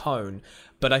off tone.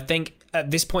 But I think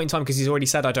at this point in time, because he's already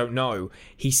said, I don't know,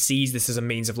 he sees this as a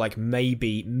means of, like,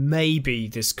 maybe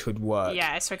this could work.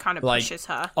 Yeah, so it kind of pushes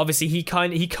her. Obviously, he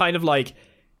kind of, like,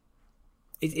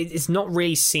 it's not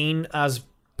really seen as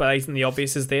blatantly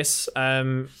obvious as this.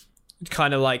 Kind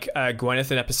of like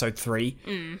Gwyneth in episode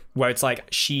 3, where it's like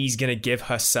she's going to give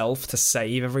herself to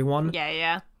save everyone.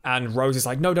 Yeah. And Rose is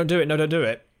like, no, don't do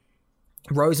it.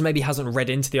 Rose maybe hasn't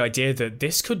read into the idea that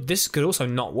this could also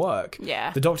not work.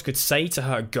 Yeah. The doctor could say to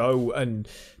her, go and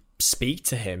speak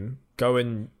to him, go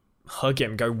and hug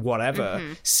him, go whatever,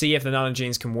 see if the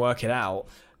nanogenes can work it out.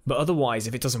 But otherwise,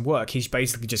 if it doesn't work, he's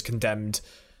basically just condemned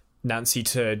Nancy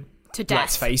to death.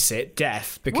 Let's face it,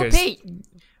 death. Because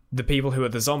the people who are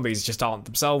the zombies just aren't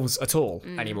themselves at all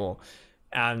anymore.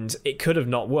 And it could have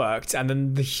not worked, and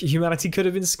then the humanity could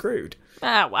have been screwed.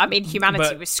 Well, I mean,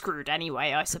 humanity was screwed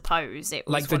anyway, I suppose. It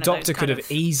was like, the doctor could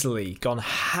have easily gone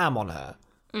ham on her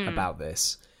about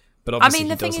this. But obviously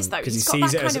the thing is, though, he's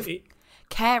got that kind of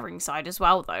caring side as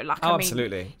well, though. Like,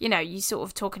 absolutely. You know, you sort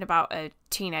of talking about a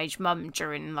teenage mum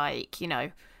during, like, you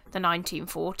know, the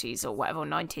 1940s or whatever,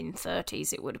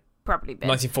 1930s it would have probably been.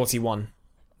 1941.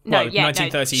 No, well, yeah,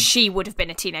 1930. No, she would have been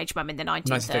a teenage mum in the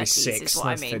 1930s. 1936, is what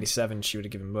 1937, I mean. she would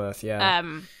have given birth. Yeah.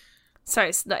 So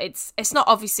it's not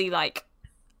obviously like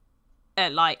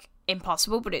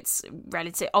impossible, but it's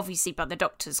relative. Obviously, by the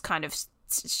doctor's kind of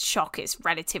shock, it's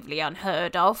relatively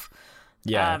unheard of.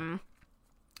 Yeah.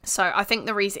 So I think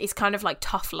the reason it's kind of like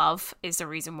tough love is the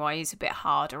reason why he's a bit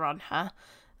harder on her.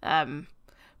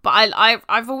 But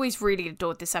I've always really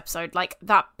adored this episode. Like,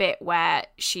 that bit where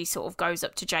she sort of goes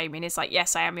up to Jamie and is like,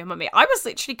 yes, I am your mummy. I was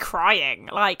literally crying,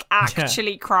 like,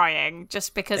 actually crying,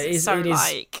 just because it is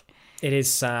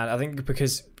sad, I think,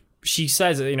 because she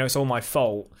says, you know, it's all my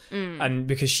fault. And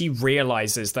because she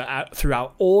realises that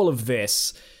throughout all of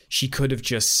this, she could have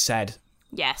just said,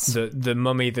 Yes. The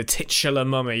mummy, the titular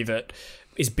mummy that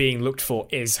is being looked for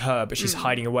is her, but she's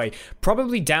hiding away.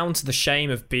 Probably down to the shame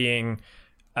of being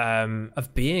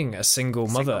a single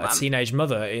mother, a teenage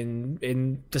mother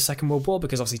in the Second World War,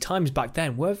 because obviously times back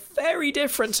then were very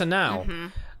different to now.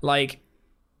 Like,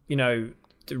 you know,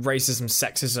 racism,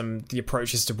 sexism, the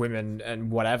approaches to women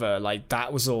and whatever, like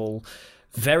that was all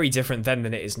very different then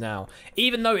than it is now.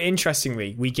 Even though,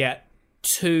 interestingly, we get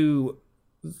one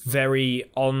very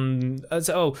on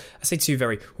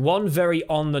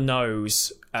the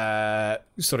nose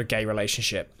sort of gay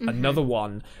relationship, another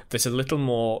one that's a little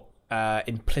more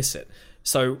implicit.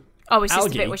 So is this the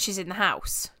bit where she's in the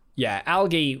house? Yeah,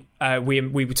 Algie, we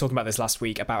were talking about this last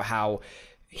week about how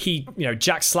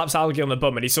Jack slaps Algie on the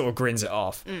bum and he sort of grins it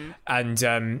off.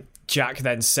 And Jack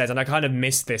then says, and I kind of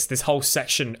missed this whole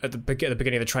section at the beginning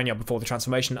of the train yard before the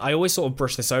transformation. I always sort of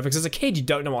brush this over because as a kid, you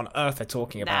don't know what on earth they're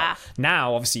talking about.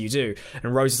 Now, obviously, you do.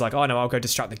 And Rose is like, oh, no, I'll go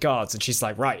distract the guards. And she's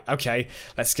like, right, okay,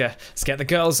 let's get the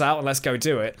girls out and let's go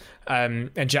do it.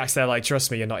 And Jack's there like,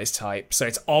 trust me, you're not his type. So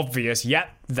it's obvious, yep,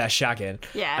 they're shagging.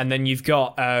 Yeah. And then you've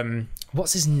got,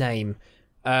 what's his name?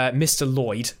 Mr.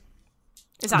 Lloyd.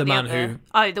 Is that the man who?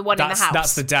 Oh, the one in the house.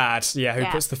 That's the dad. Yeah, who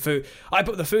puts the food. I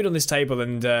put the food on this table,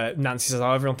 and Nancy says,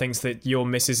 "Oh, everyone thinks that your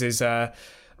missus is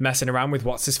messing around with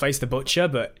what's his face, the butcher,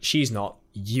 but she's not.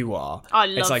 You are." I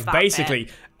love It's like that basically,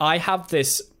 bit. I have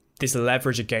this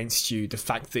leverage against you. The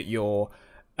fact that you're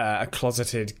a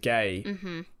closeted gay.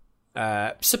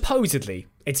 Supposedly,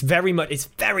 it's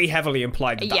very heavily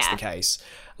implied that that's the case.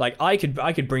 Like, I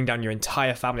could bring down your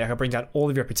entire family. I could bring down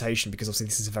all of your reputation because obviously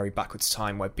this is a very backwards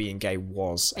time where being gay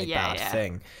was a bad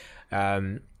thing.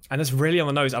 And that's really on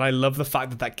the nose. And I love the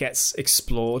fact that gets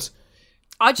explored.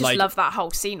 I just love that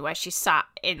whole scene where she's sat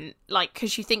in, like,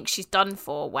 because you think she's done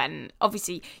for when,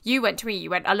 obviously, you went,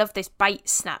 I love this bait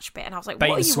snatch bit. And I was like, what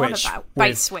are you on about?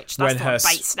 Bait switch, that's the one, bait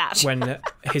snatch. When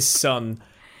his son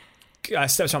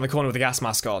steps around the corner with a gas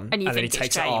mask on and then he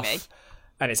takes it off.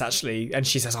 And it's actually, and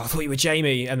she says, oh, I thought you were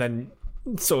Jamie. And then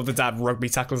sort of the dad rugby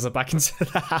tackles her back into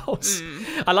the house.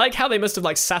 I like how they must have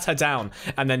like sat her down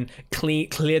and then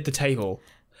cleared the table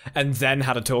and then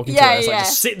had a talking to her. It's like,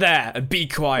 just sit there and be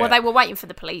quiet. Well, they were waiting for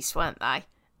the police, weren't they?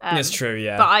 That's true,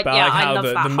 yeah. But I like how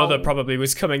the mother probably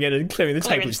was coming in and clearing the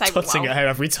table, just tutting at her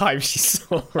every time she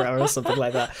saw her or something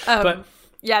like that. But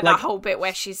yeah, that whole bit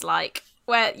where she's like,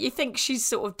 where you think she's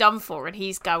sort of done for and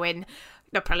he's going,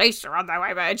 the police are on their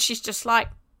way, and she's just like,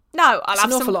 no, I'll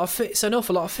have some... It's an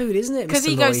awful lot of food, isn't it, because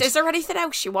he goes, is there anything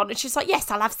else you want? And she's like, yes,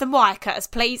 I'll have some wire cutters,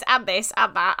 please, and this,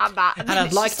 and that, and that. And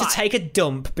I'd like to take a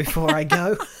dump before I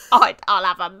go. I'll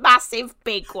have a massive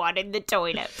big one in the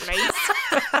toilet, please.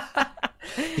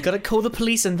 You got to call the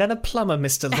police and then a plumber,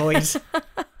 Mr. Lloyd.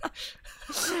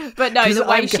 But no, the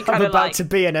way she kind of like... I'm about to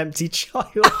be an empty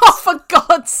child. Oh, for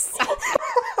God's sake.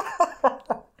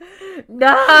 No,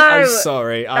 I'm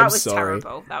sorry. That was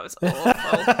terrible. That was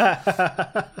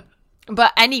awful.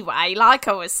 But anyway, like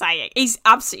I was saying, he's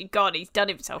absolutely gone. He's done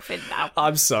himself in now.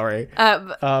 I'm sorry.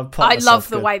 I love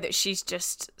the way that she's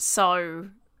just so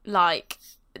like.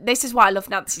 This is why I love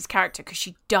Nancy's character, because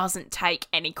she doesn't take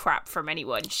any crap from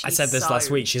anyone. I said this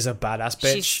last week. She's a badass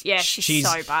bitch. She's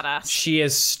so badass. She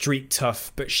is street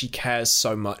tough, but she cares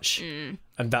so much, and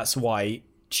that's why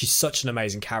she's such an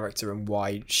amazing character, and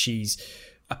why she's,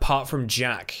 apart from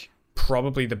Jack,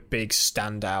 probably the big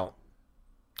standout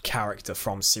character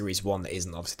from series 1 that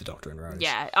isn't obviously the Doctor and Rose.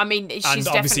 Yeah, I mean, she's and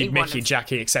obviously Mickey,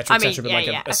 Jackie, etc., etc.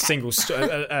 But a single,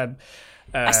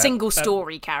 a single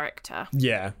story character.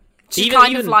 Yeah, she's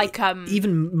kind of like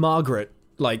even Margaret,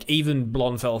 like even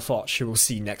Blonfell Foch, who we'll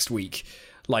see next week.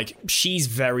 Like, she's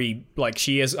very, like,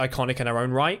 she is iconic in her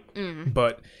own right,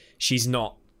 but she's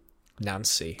not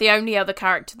Nancy. The only other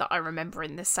character that I remember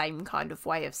in the same kind of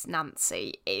way as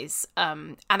Nancy is,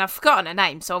 and I've forgotten her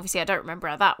name, so obviously I don't remember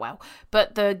her that well,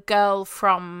 but the girl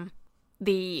from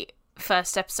the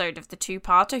first episode of the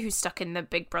two-parter who's stuck in the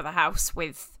Big Brother house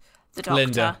with the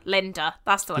Doctor. Linda.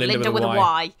 That's the one. Linda with a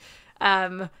Y.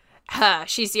 Her.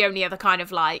 She's the only other kind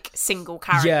of like single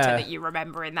character that you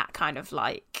remember in that kind of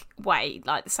like way,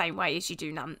 like the same way as you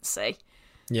do Nancy.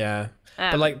 Yeah.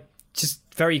 But like, just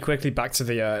very quickly back to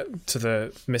the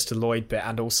Mr. Lloyd bit,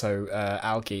 and also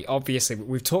Algie. Obviously,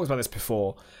 we've talked about this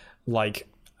before, like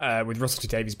with Russell T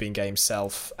Davies being gay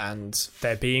himself, and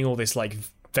there being all this like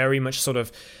very much sort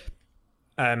of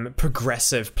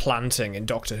progressive planting in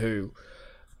Doctor Who.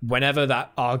 Whenever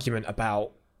that argument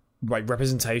about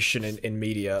representation in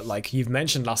media, like you've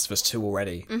mentioned Last of Us 2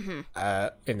 already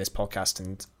in this podcast,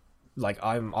 and like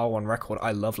I'm all on record,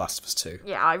 I love Last of Us 2.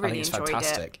 Yeah, I think it's enjoyed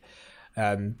fantastic.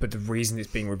 But the reason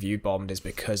it's being review bombed is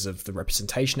because of the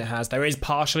representation it has. There is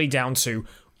partially down to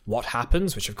what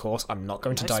happens, which of course I'm not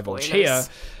going to divulge here.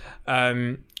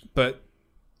 But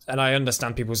I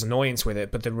understand people's annoyance with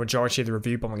it, but the majority of the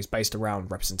review bombing is based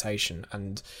around representation.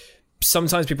 And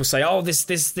sometimes people say, oh, this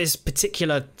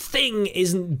particular thing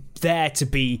isn't there to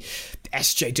be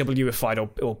SJWified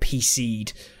or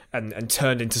PC'd and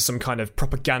turned into some kind of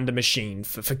propaganda machine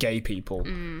for gay people.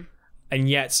 And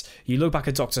yet, you look back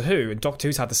at Doctor Who, and Doctor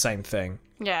Who's had the same thing.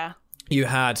 Yeah. You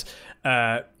had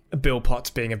Bill Potts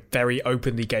being a very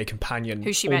openly gay companion.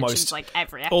 Who she mentions, like,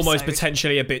 every episode. Almost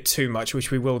potentially a bit too much,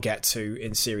 which we will get to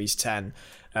in Series 10.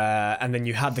 And then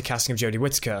you had the casting of Jodie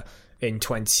Whittaker in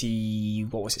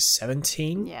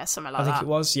 2017? Yeah, something like that. I think it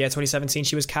was. Yeah, 2017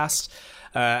 she was cast.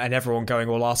 And everyone going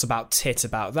all arse about tit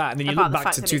about that. And then you look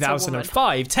back to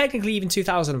 2005, technically even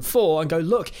 2004, and go,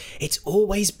 look, it's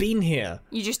always been here.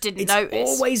 You just didn't notice. It's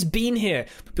always been here.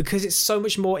 But because it's so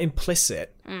much more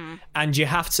implicit, and you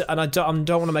have to, and I don't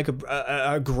want to make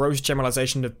a gross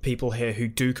generalization of people here who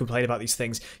do complain about these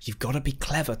things, you've got to be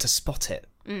clever to spot it.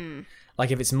 Like,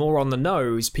 if it's more on the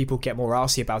nose, people get more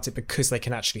arsey about it because they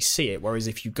can actually see it. Whereas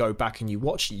if you go back and you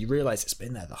watch it, you realise it's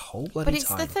been there the whole bloody time. But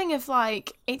it's the thing of,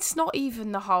 like, it's not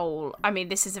even the whole... I mean,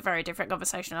 this is a very different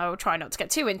conversation. I will try not to get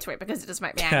too into it because it does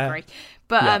make me angry.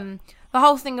 But the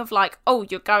whole thing of, like, oh,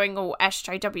 you're going all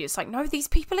SJW. It's like, no, these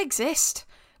people exist.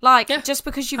 Like, just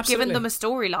because you've given them a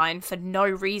storyline for no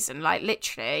reason, like,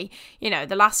 literally, you know,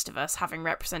 The Last of Us having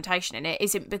representation in it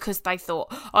isn't because they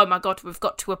thought, oh my god, we've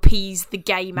got to appease the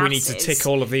gay masses. We need to tick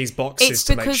all of these boxes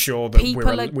to make sure that we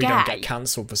don't get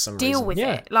cancelled for some reason. Deal with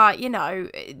it. Like, you know,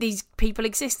 these people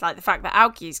exist. Like, the fact that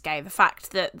Algie is gay, the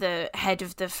fact that the head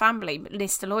of the family,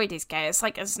 Mr. Lloyd, is gay. It's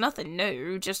like, it's nothing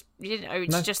new. Just, you know,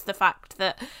 it's just the fact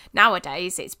that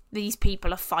nowadays it's these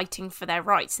people are fighting for their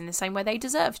rights in the same way they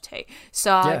deserve to.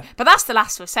 So... But that's the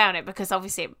last we'll say on it, because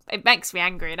obviously it makes me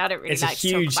angry and I don't really like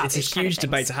to talk about It's a huge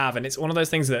debate to have, and it's one of those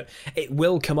things that it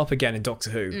will come up again in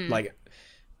Doctor Who. Like,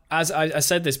 as I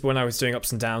said this when I was doing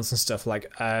Ups and Downs and stuff, like,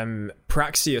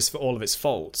 Praxius, for all of its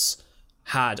faults,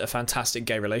 had a fantastic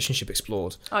gay relationship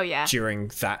explored during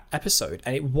that episode,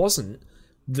 and it wasn't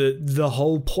the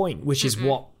whole point, which is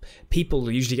what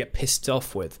people usually get pissed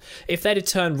off with. If they'd have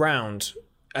turned round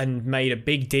and made a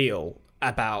big deal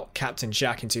about Captain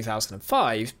Jack in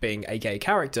 2005 being a gay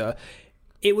character,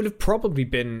 it would have probably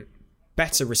been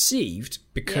better received,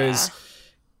 because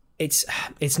it's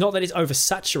not that it's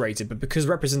oversaturated, but because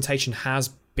representation has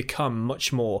become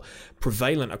much more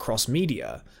prevalent across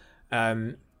media,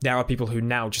 there are people who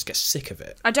now just get sick of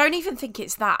it. I don't even think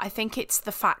it's that. I think it's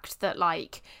the fact that,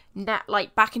 like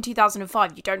back in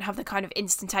 2005, you don't have the kind of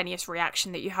instantaneous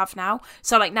reaction that you have now.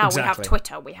 So, like, now we have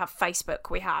Twitter, we have Facebook,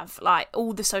 we have, like,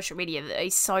 all the social media that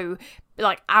is so,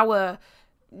 like, our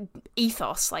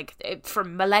ethos, like,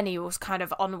 from millennials kind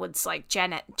of onwards, like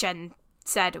Gen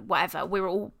Z, whatever, we're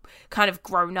all kind of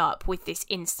grown up with this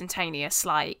instantaneous,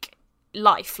 like,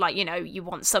 life. Like, you know, you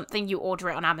want something, you order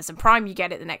it on Amazon Prime, you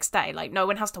get it the next day. Like, no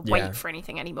one has to wait for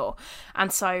anything anymore.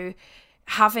 And so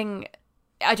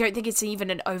I don't think it's even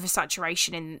an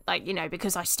oversaturation in, like, you know,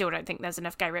 because I still don't think there's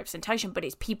enough gay representation, but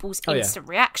it's people's instant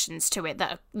reactions to it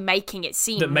that are making it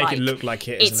seem it look like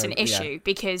it's an issue.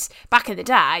 Because back in the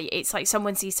day, it's like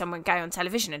someone sees someone gay on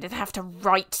television and they'd have to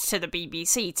write to the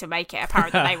BBC to make it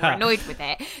apparent that they were annoyed with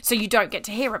it, so you don't get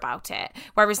to hear about it.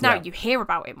 Whereas now you hear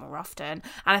about it more often,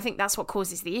 and I think that's what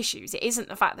causes the issues. It isn't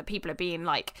the fact that people are being,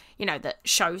 like, you know, that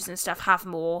shows and stuff have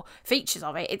more features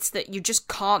of it. It's that you just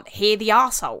can't hear the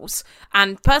arseholes.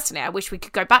 And personally, I wish we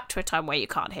could go back to a time where you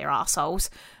can't hear arseholes.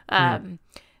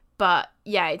 But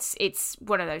yeah, it's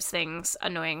one of those things,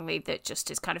 annoyingly, that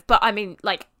just is kind of... But I mean,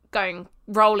 like,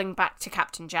 rolling back to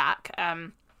Captain Jack,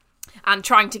 and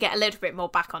trying to get a little bit more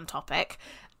back on topic.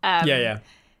 I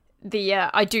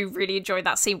do really enjoy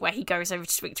that scene where he goes over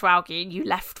to speak to Algie, and you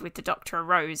left with the Doctor and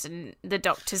Rose, and the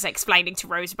Doctor's explaining to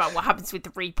Rose about what happens with the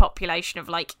repopulation of,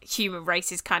 like, human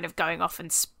races kind of going off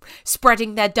and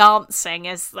spreading their dancing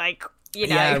as, like... You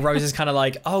know. Yeah, Rose is kind of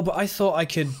like, oh, but I thought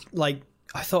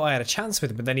I had a chance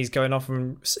with him, but then he's going off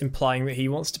and implying that he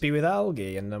wants to be with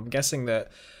Algie, and I'm guessing that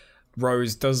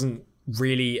Rose doesn't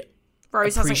really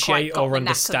appreciate or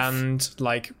understand,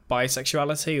 like,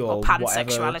 bisexuality or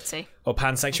pansexuality. Or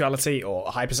pansexuality or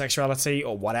hypersexuality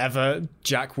or whatever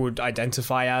Jack would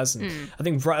identify as. And I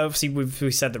think, obviously,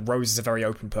 we said that Rose is a very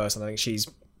open person. I think she's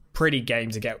pretty game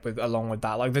to get along with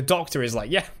that. Like, the Doctor is like,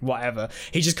 yeah, whatever.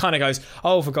 He just kind of goes,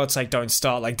 oh, for God's sake, don't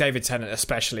start. Like David Tennant,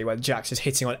 especially, when Jack's just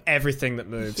hitting on everything that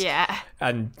moves. Yeah.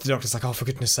 And the Doctor's like, oh, for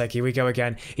goodness sake, here we go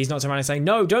again. He's not around and saying,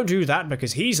 no, don't do that,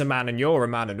 because he's a man and you're a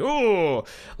man, and oh,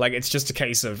 like, it's just a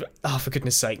case of, oh, for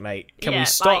goodness sake, mate, can we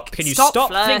stop? Like, can you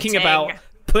stop thinking about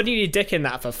putting your dick in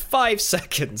that for 5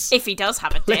 seconds. If he does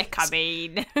have a dick, I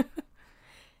mean.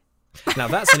 Now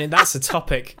that's a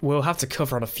topic we'll have to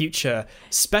cover on a future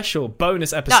special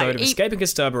bonus episode of Escaping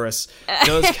Kasterborous.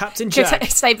 Does Captain Jack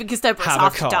Escaping Kasterborous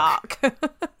after dark?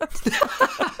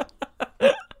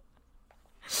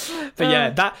 But yeah,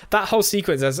 that whole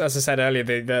sequence, as I said earlier,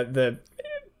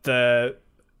 the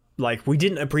like, we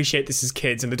didn't appreciate this as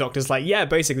kids, and the Doctor's like, yeah,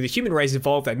 basically the human race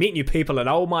evolved, they meet new people, and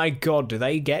oh my god, do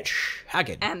they get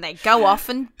shagging. And they go off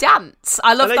and dance.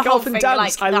 I love the whole thing.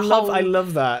 Like, I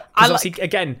love that. Because obviously,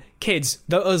 again, kids,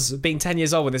 us being 10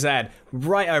 years old when this aired,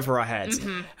 right over our heads.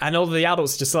 Mm-hmm. And all the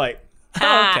adults just like,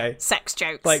 oh, okay. Sex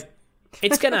jokes. Like,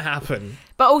 it's going to happen.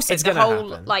 But also the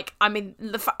whole, like, I mean,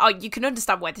 you can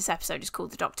understand why this episode is called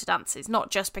The Doctor Dances,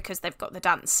 not just because they've got the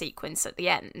dance sequence at the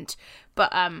end,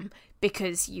 but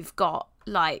because you've got,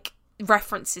 like,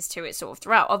 references to it sort of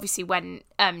throughout. Obviously, when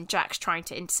Jack's trying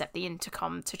to intercept the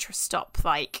intercom to stop,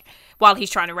 like, while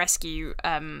he's trying to rescue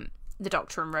the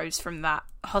Doctor and Rose from that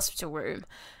hospital room,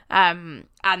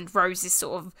 and Rose is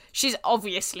sort of, she's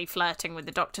obviously flirting with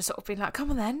the Doctor, sort of being like, come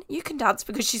on then, you can dance,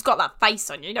 because she's got that face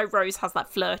on. You know, Rose has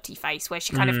that flirty face where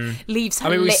she kind of leaves her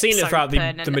lips. We've seen it throughout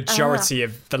the majority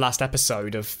of the last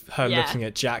episode of her looking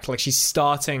at Jack. Like, she's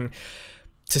starting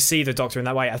to see the Doctor in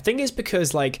that way. I think it's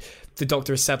because, like, the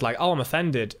Doctor has said, like, oh, I'm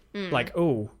offended. Like,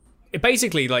 oh. It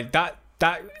basically, like, that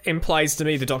implies to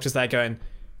me the Doctor's there going,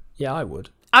 yeah, I would.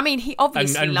 I mean, he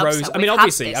obviously loves Rose, her. I mean,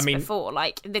 obviously, before,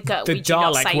 like, the girl, the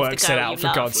Dalek works it out, for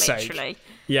love, God's literally. sake.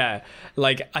 Yeah,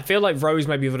 like, I feel like Rose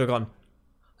maybe would have gone,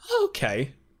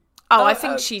 okay. Oh, I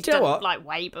think she's done, like,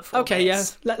 way before okay,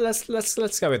 this. Yeah,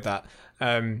 let's go with that.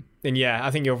 And yeah,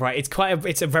 I think you're right.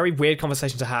 It's a very weird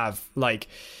conversation to have. Like,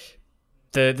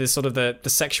 the sort of the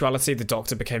sexuality of the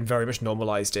Doctor became very much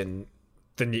normalized in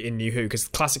New Who, because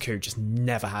Classic Who just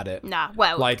never had it. Nah,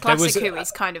 well, like, Classic Who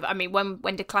is kind of, I mean,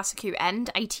 when did Classic Who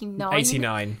end? 89?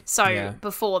 89. So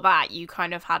before that, you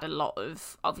kind of had a lot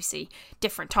of, obviously,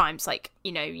 different times. Like,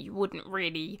 you know, you wouldn't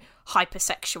really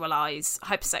hypersexuality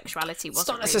wasn't It's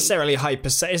not necessarily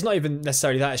it's not even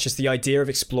necessarily that, it's just the idea of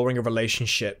exploring a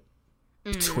relationship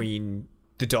between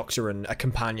the Doctor and a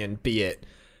companion, be it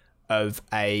of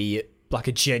a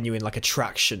genuine, like,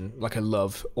 attraction, like a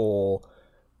love, or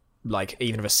like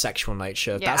even of a sexual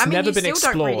nature. Yeah, that's never been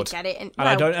explored, don't really get it and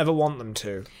I don't ever want them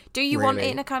to. Do you want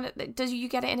it in a kind of? Do you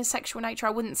get it in a sexual nature?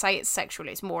 I wouldn't say it's sexual.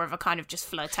 It's more of a kind of just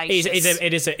flirtation.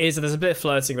 It is. There's a bit of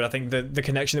flirting, but I think the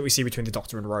connection that we see between the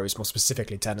Doctor and Rose, more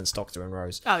specifically Tennant's Doctor and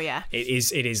Rose. Oh yeah, it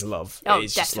is love. Oh,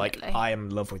 it's definitely. Just like, I am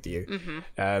in love with you.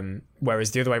 Mm-hmm. Whereas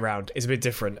the other way around is a bit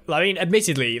different. I mean,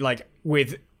 admittedly, like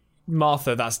with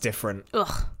Martha, that's different.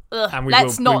 Ugh. And we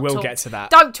will get to that.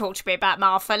 Don't talk to me about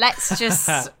Martha. Let's just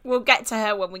we'll get to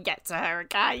her when we get to her,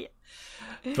 okay?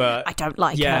 But I don't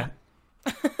like her.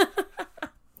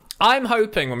 I'm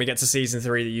hoping when we get to season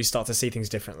 3 that you start to see things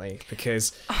differently,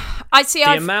 because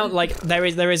amount, like, there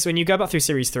is when you go back through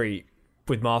series 3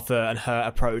 with Martha and her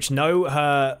approach,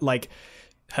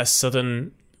 her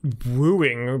sudden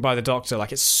wooing by the Doctor,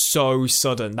 like, it's so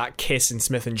sudden. That kiss in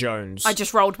Smith and Jones, I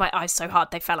just rolled my eyes so hard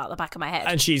they fell out the back of my head,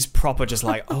 and she's proper just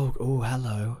like, oh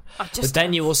hello. But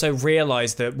then you also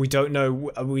realise that we don't know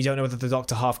whether the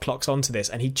Doctor half clocks onto this,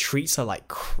 and he treats her like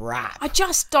crap. I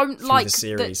just don't like the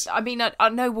series. I mean, I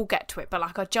know we'll get to it, but,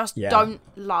 like, I just don't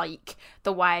like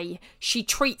the way she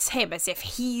treats him as if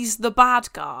he's the bad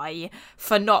guy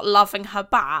for not loving her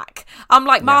back. I'm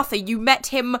like, Martha, you met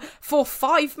him for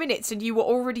 5 minutes and you were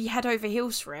already head over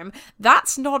heels for him.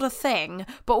 That's not a thing.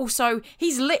 But also,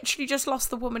 he's literally just lost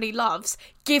the woman he loves.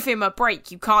 Give him a break.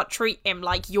 You can't treat him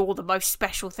like you're the most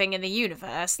special thing in the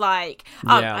universe. Like,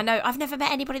 I know, I've never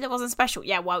met anybody that wasn't special.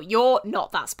 Yeah, well, you're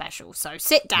not that special, so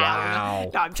sit down.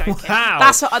 Wow. No, I'm joking. Wow.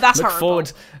 That's horrible.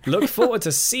 Look forward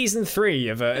to season 3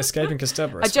 of Escaping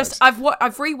Kasterborous.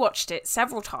 I've rewatched it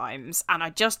several times, and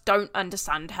I just don't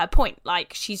understand her point.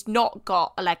 Like, she's not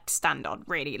got a leg to stand on,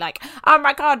 really. Like, oh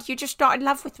my god, you're just not in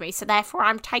love with me, so therefore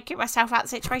I'm taking myself out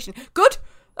of the situation. Good,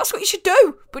 that's what you should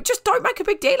do, but just don't make a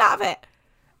big deal out of it.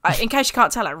 In case you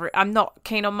can't tell, I'm not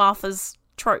keen on Martha's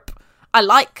trope. I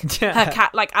like her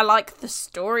I like the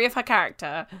story of her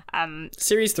character.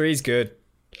 Series 3 is good,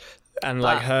 and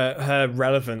like her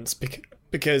relevance,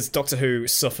 because Doctor Who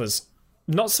suffers,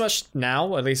 not so much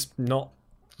now, at least not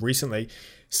recently,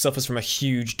 suffers from a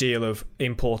huge deal of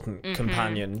important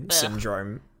companion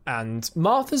syndrome. And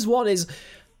Martha's one is,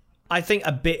 I think,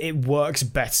 it works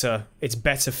better. It's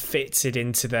better fitted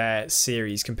into their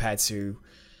series compared to...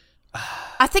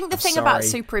 I think the thing about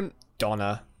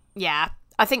Donna. Yeah.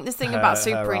 I think the thing about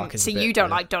Super... So you don't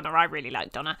like Donna. I really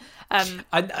like Donna.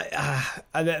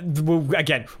 We're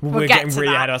getting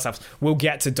really ahead of ourselves. We'll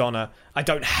get to Donna. I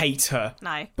don't hate her.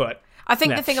 No. But... I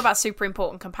think the thing about super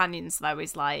important companions, though,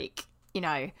 is like, you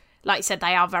know, like you said,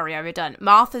 they are very overdone.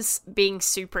 Martha's being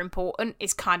super important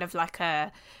is kind of like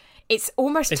it's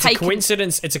a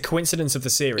coincidence. It's a coincidence of the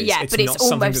series. Yeah, it's but not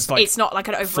something that's like it's not like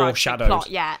an overarching plot.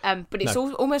 Yeah, but it's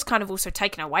almost kind of also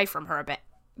taken away from her a bit.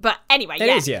 But anyway,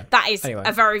 that is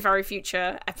a very, very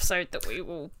future episode that we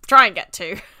will try and get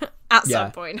to at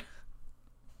some point.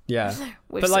 Yeah,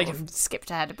 we've sort of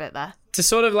skipped ahead a bit there. To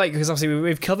sort of like, because obviously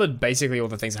we've covered basically all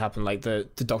the things that happen, like the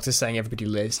doctor saying everybody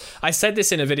lives. I said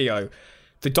this in a video.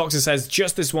 The doctor says,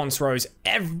 just this once, Rose,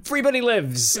 everybody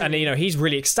lives. And, you know, he's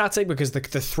really ecstatic because the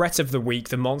threat of the week,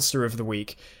 the monster of the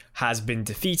week, has been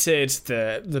defeated.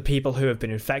 The people who have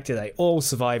been infected, they all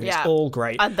survive. It's all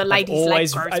great. And the lady's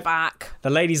leg grows back. The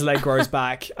lady's leg grows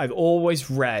back. I've always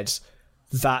read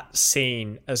that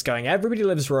scene as going, everybody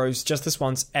lives, Rose, just this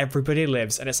once, everybody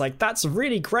lives. And it's like, that's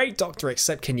really great, Doctor,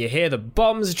 except can you hear the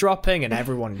bombs dropping and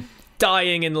everyone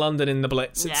dying in London in the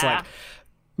Blitz? It's like,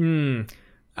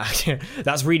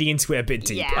 that's reading into it a bit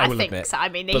deep. Yeah, I will think admit. So. I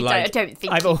mean, I don't think he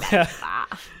meant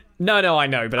that. No, I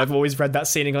know, but I've always read that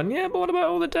scene and gone, yeah, but what about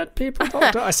all the dead people,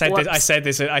 Doctor? I said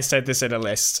this in a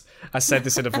list. I said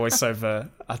this in a voiceover.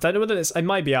 I don't know whether it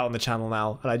might be out on the channel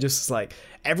now. And I just was like,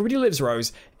 everybody lives,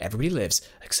 Rose. Everybody lives,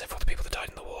 except for the people that died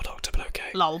in the war, Doctor. But okay.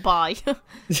 Lol, bye.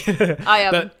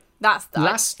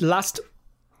 That's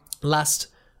last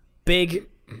big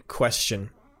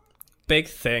question, big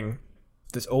thing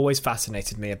that's always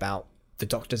fascinated me about the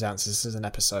Doctor's answers as an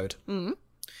episode. Mm.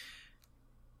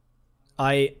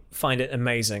 I find it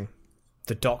amazing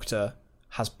the Doctor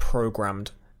has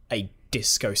programmed a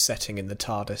disco setting in the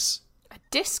TARDIS. A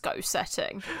disco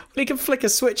setting? Well, he can flick a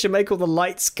switch and make all the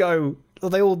lights go.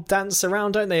 Well, they all dance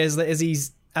around, don't they? As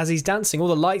he's dancing, all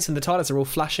the lights in the TARDIS are all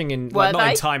flashing in, not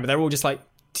in time, but they're all just like,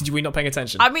 were you not paying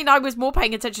attention? I mean, I was more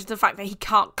paying attention to the fact that he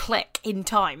can't click in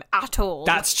time at all.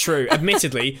 That's true.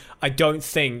 Admittedly, I don't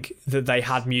think that they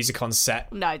had music on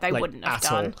set. No, they wouldn't have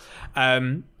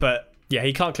done. But yeah,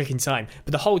 he can't click in time.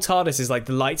 But the whole TARDIS is like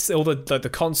the lights, all the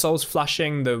consoles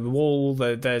flashing, the wall,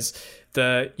 there's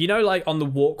the, you know, like on the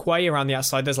walkway around the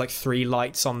outside, there's like 3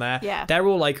 lights on there. Yeah. They're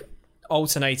all like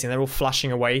alternating, they're all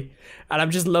flashing away. And I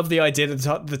just love the idea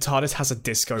that the TARDIS has a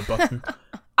disco button.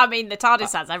 I mean, the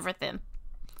TARDIS has everything.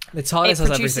 The TARDIS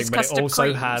has everything, but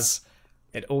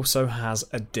it also has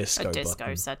a disco button. A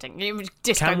disco setting.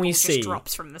 Disco ball just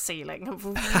drops from the ceiling.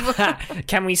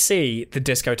 Can we see the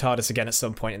disco TARDIS again at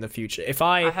some point in the future? If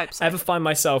I ever find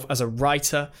myself as a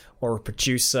writer or a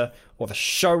producer or the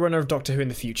showrunner of Doctor Who in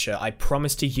the future, I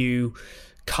promise to you,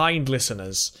 kind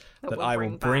listeners, that I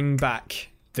will bring back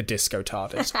the disco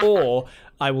TARDIS. Or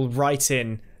I will write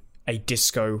in a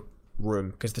disco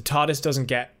room, because the TARDIS doesn't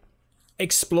get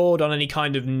explored on any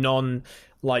kind of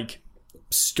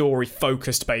story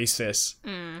focused basis,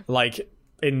 like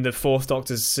in the Fourth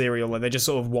Doctor's serial, where they just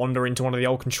sort of wander into one of the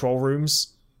old control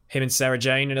rooms, him and Sarah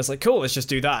Jane, and it's like, cool, let's just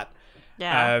do that.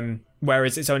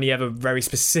 Whereas it's only ever very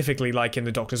specifically like in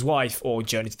The Doctor's Wife or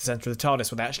Journey to the Centre of the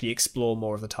TARDIS, where they actually explore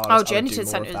more of the TARDIS. Journey to the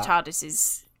Centre of the TARDIS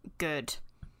is good.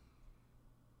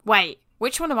 Wait,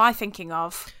 which one am I thinking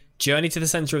of? Journey to the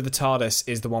Centre of the TARDIS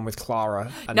is the one with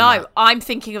Clara. And no, Matt. I'm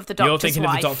thinking of the Doctor's Wife. You're thinking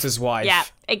of the Doctor's Wife. Yeah,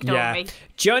 ignore me.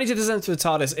 Journey to the Centre of the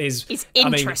TARDIS is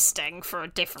interesting for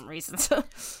different reasons.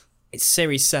 It's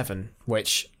Series 7,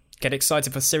 which, get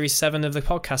excited for Series 7 of the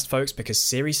podcast, folks, because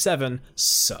Series 7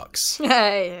 sucks.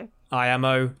 Hey.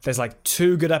 IMO, there's like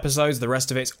 2 good episodes, the rest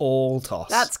of it's all toss.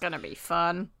 That's going to be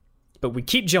fun. But we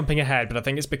keep jumping ahead, but I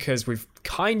think it's because we've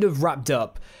kind of wrapped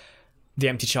up The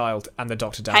Empty Child and the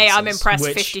Doctor Dancers. Hey, I'm impressed.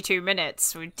 52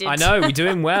 minutes. I know, we're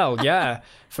doing well, yeah.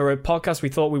 For a podcast, we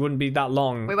thought we wouldn't be that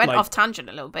long. We went off tangent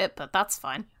a little bit, but that's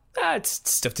fine. It's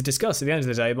stuff to discuss. At the end of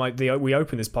the day, we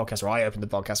opened this podcast, or I opened the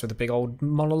podcast with a big old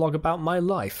monologue about my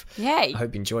life. Yay. I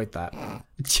hope you enjoyed that.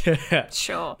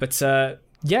 Sure. But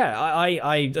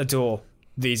I adore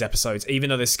these episodes, even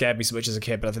though they scared me so much as a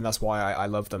kid, but I think that's why I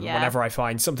love them. Yeah. Whenever I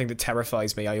find something that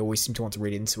terrifies me, I always seem to want to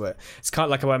read into it. It's kind of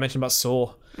like what I mentioned about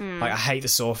Saw. Like, I hate the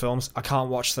Saw films. I can't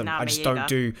watch them. I just don't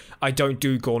do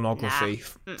gornography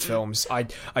films. I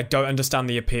don't understand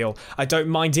the appeal. I don't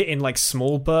mind it in like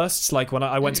small bursts, like when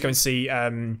I went to go and see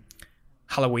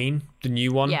Halloween, the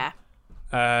new one. Yeah.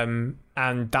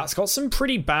 And that's got some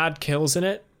pretty bad kills in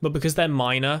it, but because they're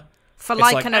minor, for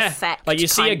like an effect. Like you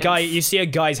see a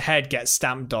guy's head get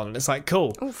stamped on, and it's like,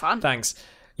 cool. Oh, fun. Thanks.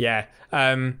 Yeah.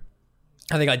 I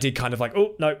think I did kind of like,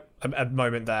 oh no, a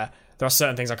moment there. there are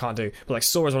certain things I can't do. But like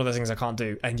Saw is one of those things I can't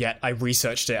do, and yet I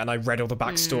researched it and I read all the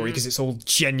backstory because it's all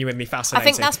genuinely fascinating. I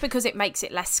think that's because it makes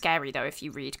it less scary though if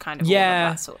you read kind of all of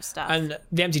that sort of stuff. And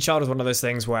The Empty Child is one of those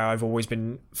things where I've always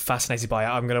been fascinated by it.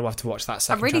 I'm going to have to watch that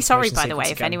second. I'm really sorry, by the way,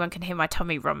 if anyone can hear my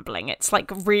tummy rumbling. It's like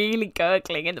really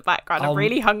gurgling in the background. I'm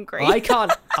really hungry. I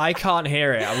can't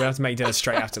hear it. I'm going to have to make dinner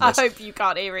straight after this. I hope you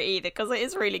can't hear it either, because it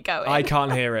is really going. I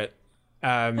can't hear it.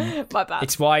 My bad.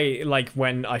 It's why, like,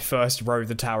 when I first rode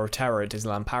the Tower of Terror at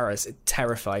Disneyland Paris, it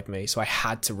terrified me, so I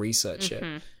had to research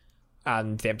it.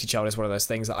 And The Empty Child is one of those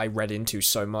things that I read into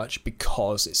so much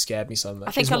because it scared me so much.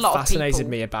 I think it's a lot fascinated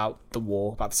me about the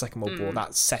war, about the Second World War,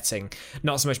 that setting.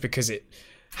 Not so much because it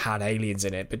had aliens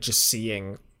in it, but just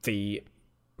seeing the...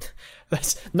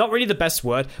 That's not really the best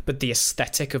word, but the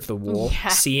aesthetic of the war. Yeah.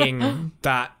 Seeing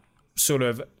that sort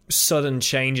of sudden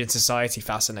change in society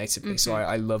fascinated me. So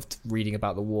I loved reading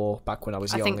about the war back when I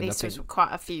was young. I think this was quite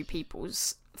a few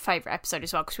people's favourite episode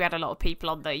as well, because we had a lot of people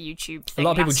on the YouTube thing. A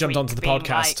lot of people jumped onto the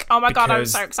podcast. Like, oh my God, I'm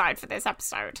so excited for this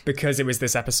episode. Because it was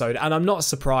this episode. And I'm not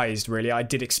surprised, really. I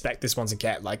did expect this one to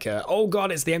get like oh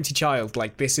God, it's The Empty Child.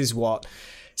 Like, this is what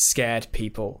scared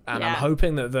people. And I'm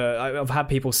hoping that I've had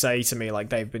people say to me, like,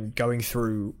 they've been going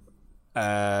through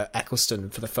Eccleston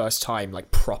for the first time,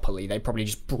 like, properly. They probably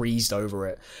just breezed over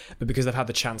it, but because they've had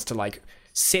the chance to like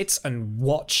sit and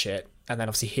watch it and then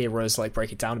obviously hear us like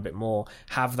break it down a bit more,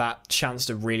 have that chance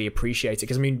to really appreciate it.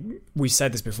 Because I mean, we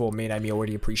said this before, me and Amy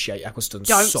already appreciate Eccleston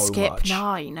so much. Don't skip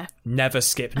 9. Never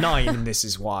skip 9. And this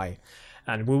is why.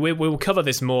 And we'll cover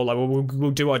this more. Like,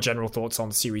 we'll do our general thoughts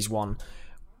on series 1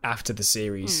 after the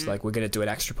series. Like, we're going to do an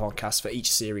extra podcast for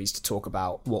each series to talk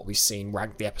about what we've seen,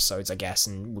 rank the episodes, I guess,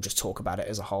 and we'll just talk about it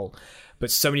as a whole. But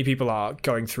so many people are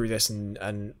going through this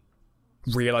and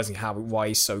realizing why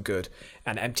he's so good.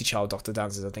 And Empty Child, Dr.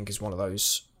 Dances, I think, is one of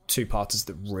those two-parters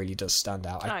that really does stand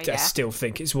out. I still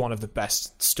think it's one of the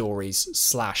best stories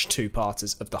 /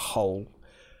 two-parters of the whole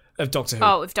of Doctor Who.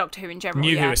 Oh, of Doctor Who in general,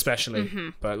 New Who especially.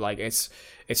 But like, it's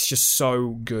just so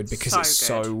good because it's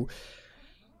so...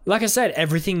 Like I said,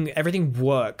 everything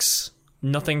works.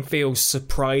 Nothing feels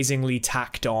surprisingly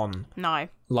tacked on. No.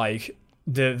 Like,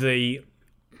 I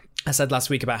said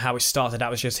last week about how it started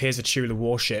out as just, here's a Chula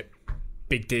warship,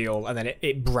 big deal, and then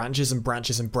it branches and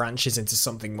branches and branches into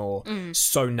something more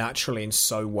so naturally and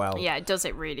so well. Yeah, it does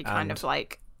it really kind of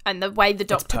like... And the way the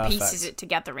Doctor pieces it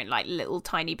together in like little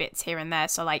tiny bits here and there.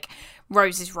 So like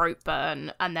Rose's rope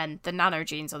burn and then the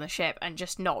nanogenes on the ship and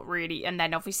just not really. And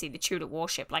then obviously the Chula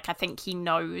warship. Like, I think he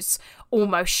knows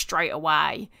almost straight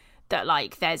away that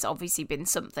like there's obviously been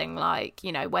something like,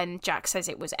 you know, when Jack says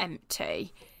it was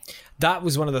empty. That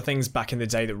was one of the things back in the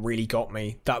day that really got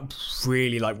me. That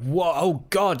really like, whoa, oh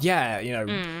God, yeah. You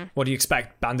know, what do you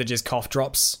expect? Bandages, cough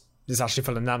drops. It's actually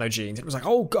full of nanogenes. It was like,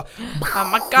 oh God. Oh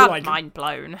my God, like, mind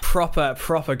blown.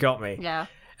 Proper got me. Yeah.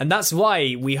 And that's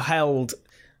why we held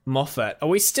Moffat, or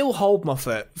we still hold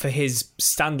Moffat for his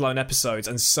standalone episodes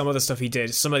and some of the stuff he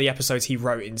did, some of the episodes he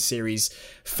wrote in series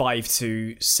 5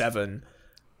 to 7.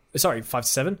 Sorry, 5 to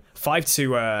 7? 5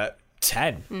 to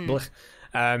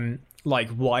 10. Like,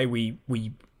 why we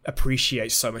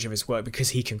appreciate so much of his work, because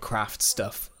he can craft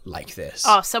stuff like this.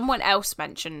 Oh, someone else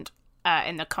mentioned...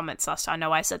 in the comments last time. I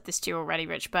know I said this to you already,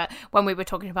 Rich, but when we were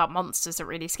talking about monsters that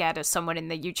really scared us, someone in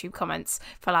the YouTube comments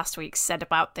for last week said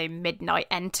about the Midnight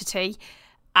Entity,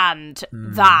 and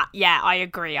that, yeah, I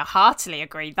agree. I heartily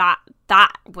agree. That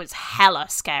was hella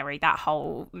scary, that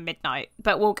whole Midnight.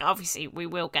 But we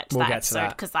will get to that episode,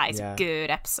 because that is a good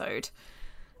episode.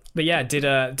 But yeah, did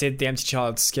The Empty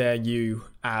Child scare you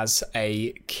as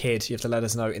a kid? You have to let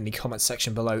us know in the comments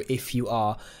section below if you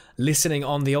are listening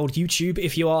on the old YouTube.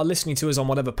 If you are listening to us on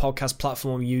whatever podcast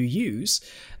platform you use,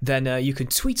 then you can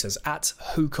tweet us at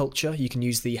WhoCulture. You can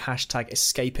use the hashtag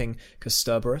escaping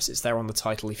Kasterborous. It's there on the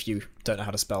title if you don't know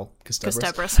how to spell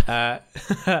Kasterborous.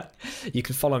 You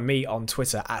can follow me on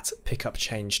Twitter at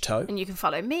pickupchangetoe. And you can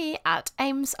follow me at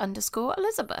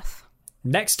Ames_Elizabeth.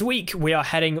 Next week, we are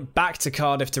heading back to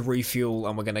Cardiff to refuel,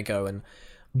 and we're going to go and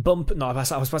bump... No, I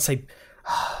was about to say...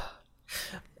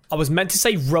 I was meant to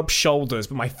say rub shoulders,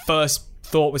 but my first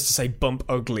thought was to say bump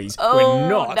uglies. Oh, we're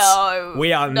not. No.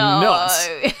 We are not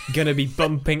going to be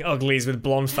bumping uglies with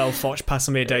Blonfell Foch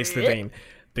Pasamir Day Slovene,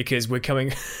 because we're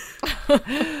coming...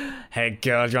 Hey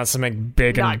girl, do you want something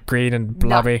big and green and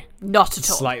blobby? Not at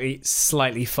all.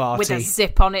 Slightly farty. With a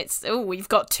zip on it. Oh, we've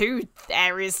got 2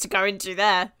 areas to go into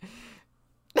there.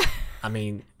 I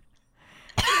mean...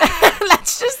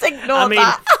 Let's just ignore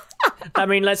that. I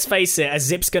mean, let's face it, a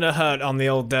zip's going to hurt on the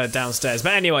old downstairs.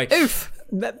 But anyway, oof.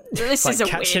 This is a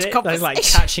weird conversation. That's like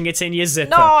catching it in your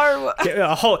zipper.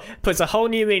 No! Puts a whole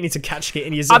new meaning to catching it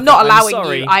in your zipper. I'm not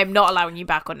allowing you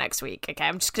back on next week, okay?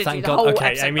 I'm just going to do the whole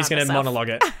episode. Amy's going to monologue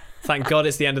it. Thank God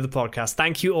it's the end of the podcast.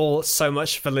 Thank you all so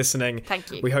much for listening.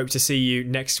 Thank you. We hope to see you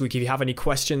next week. If you have any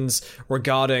questions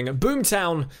regarding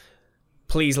Boomtown,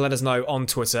 please let us know on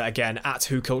Twitter, again, at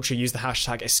WhoCulture. Use the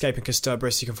hashtag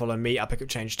EscapingCusterberus. You can follow me at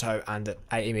PickupChangeToe and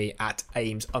Amy at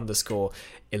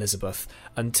Ames_Elizabeth.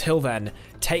 Until then,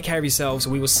 take care of yourselves.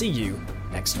 We will see you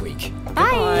next week.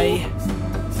 Bye. Goodbye.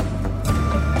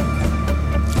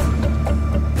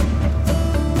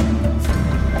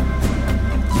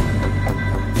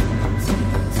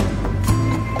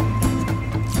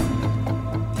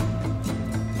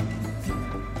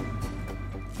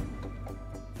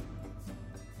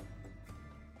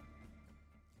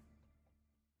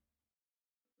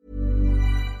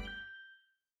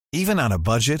 Even on a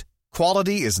budget,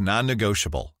 quality is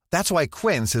non-negotiable. That's why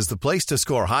Quince is the place to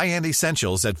score high-end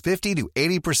essentials at 50 to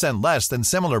 80% less than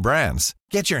similar brands.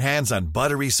 Get your hands on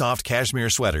buttery soft cashmere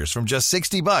sweaters from just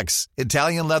 $60,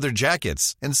 Italian leather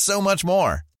jackets, and so much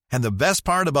more. And the best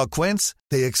part about Quince,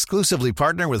 they exclusively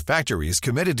partner with factories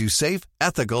committed to safe,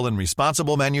 ethical, and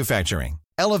responsible manufacturing.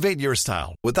 Elevate your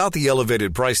style without the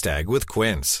elevated price tag with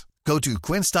Quince. Go to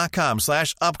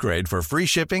quince.com/upgrade for free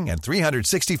shipping and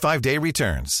 365-day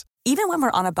returns. Even when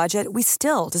we're on a budget, we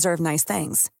still deserve nice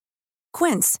things.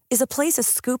 Quince is a place to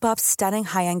scoop up stunning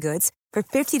high-end goods for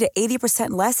 50 to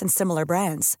 80% less than similar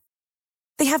brands.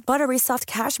 They have buttery soft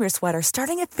cashmere sweaters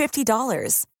starting at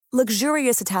 $50,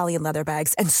 luxurious Italian leather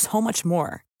bags, and so much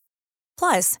more.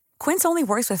 Plus, Quince only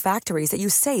works with factories that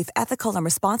use safe, ethical, and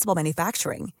responsible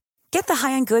manufacturing. Get the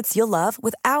high-end goods you'll love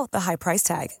without the high price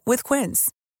tag with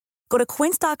Quince. Go to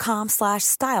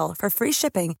quince.com/style for free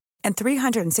shipping and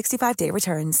 365-day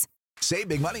returns. Save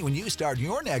big money when you start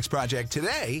your next project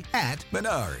today at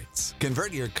Menards.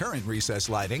 Convert your current recessed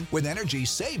lighting with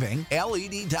energy-saving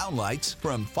LED downlights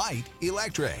from Fight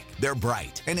Electric. They're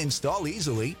bright and install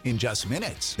easily in just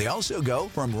minutes. They also go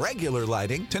from regular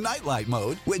lighting to nightlight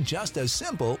mode with just a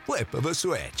simple flip of a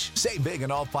switch. Save big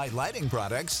on all Fight lighting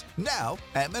products now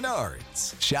at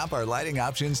Menards. Shop our lighting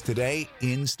options today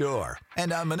in-store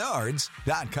and on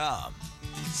Menards.com.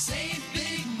 Save big.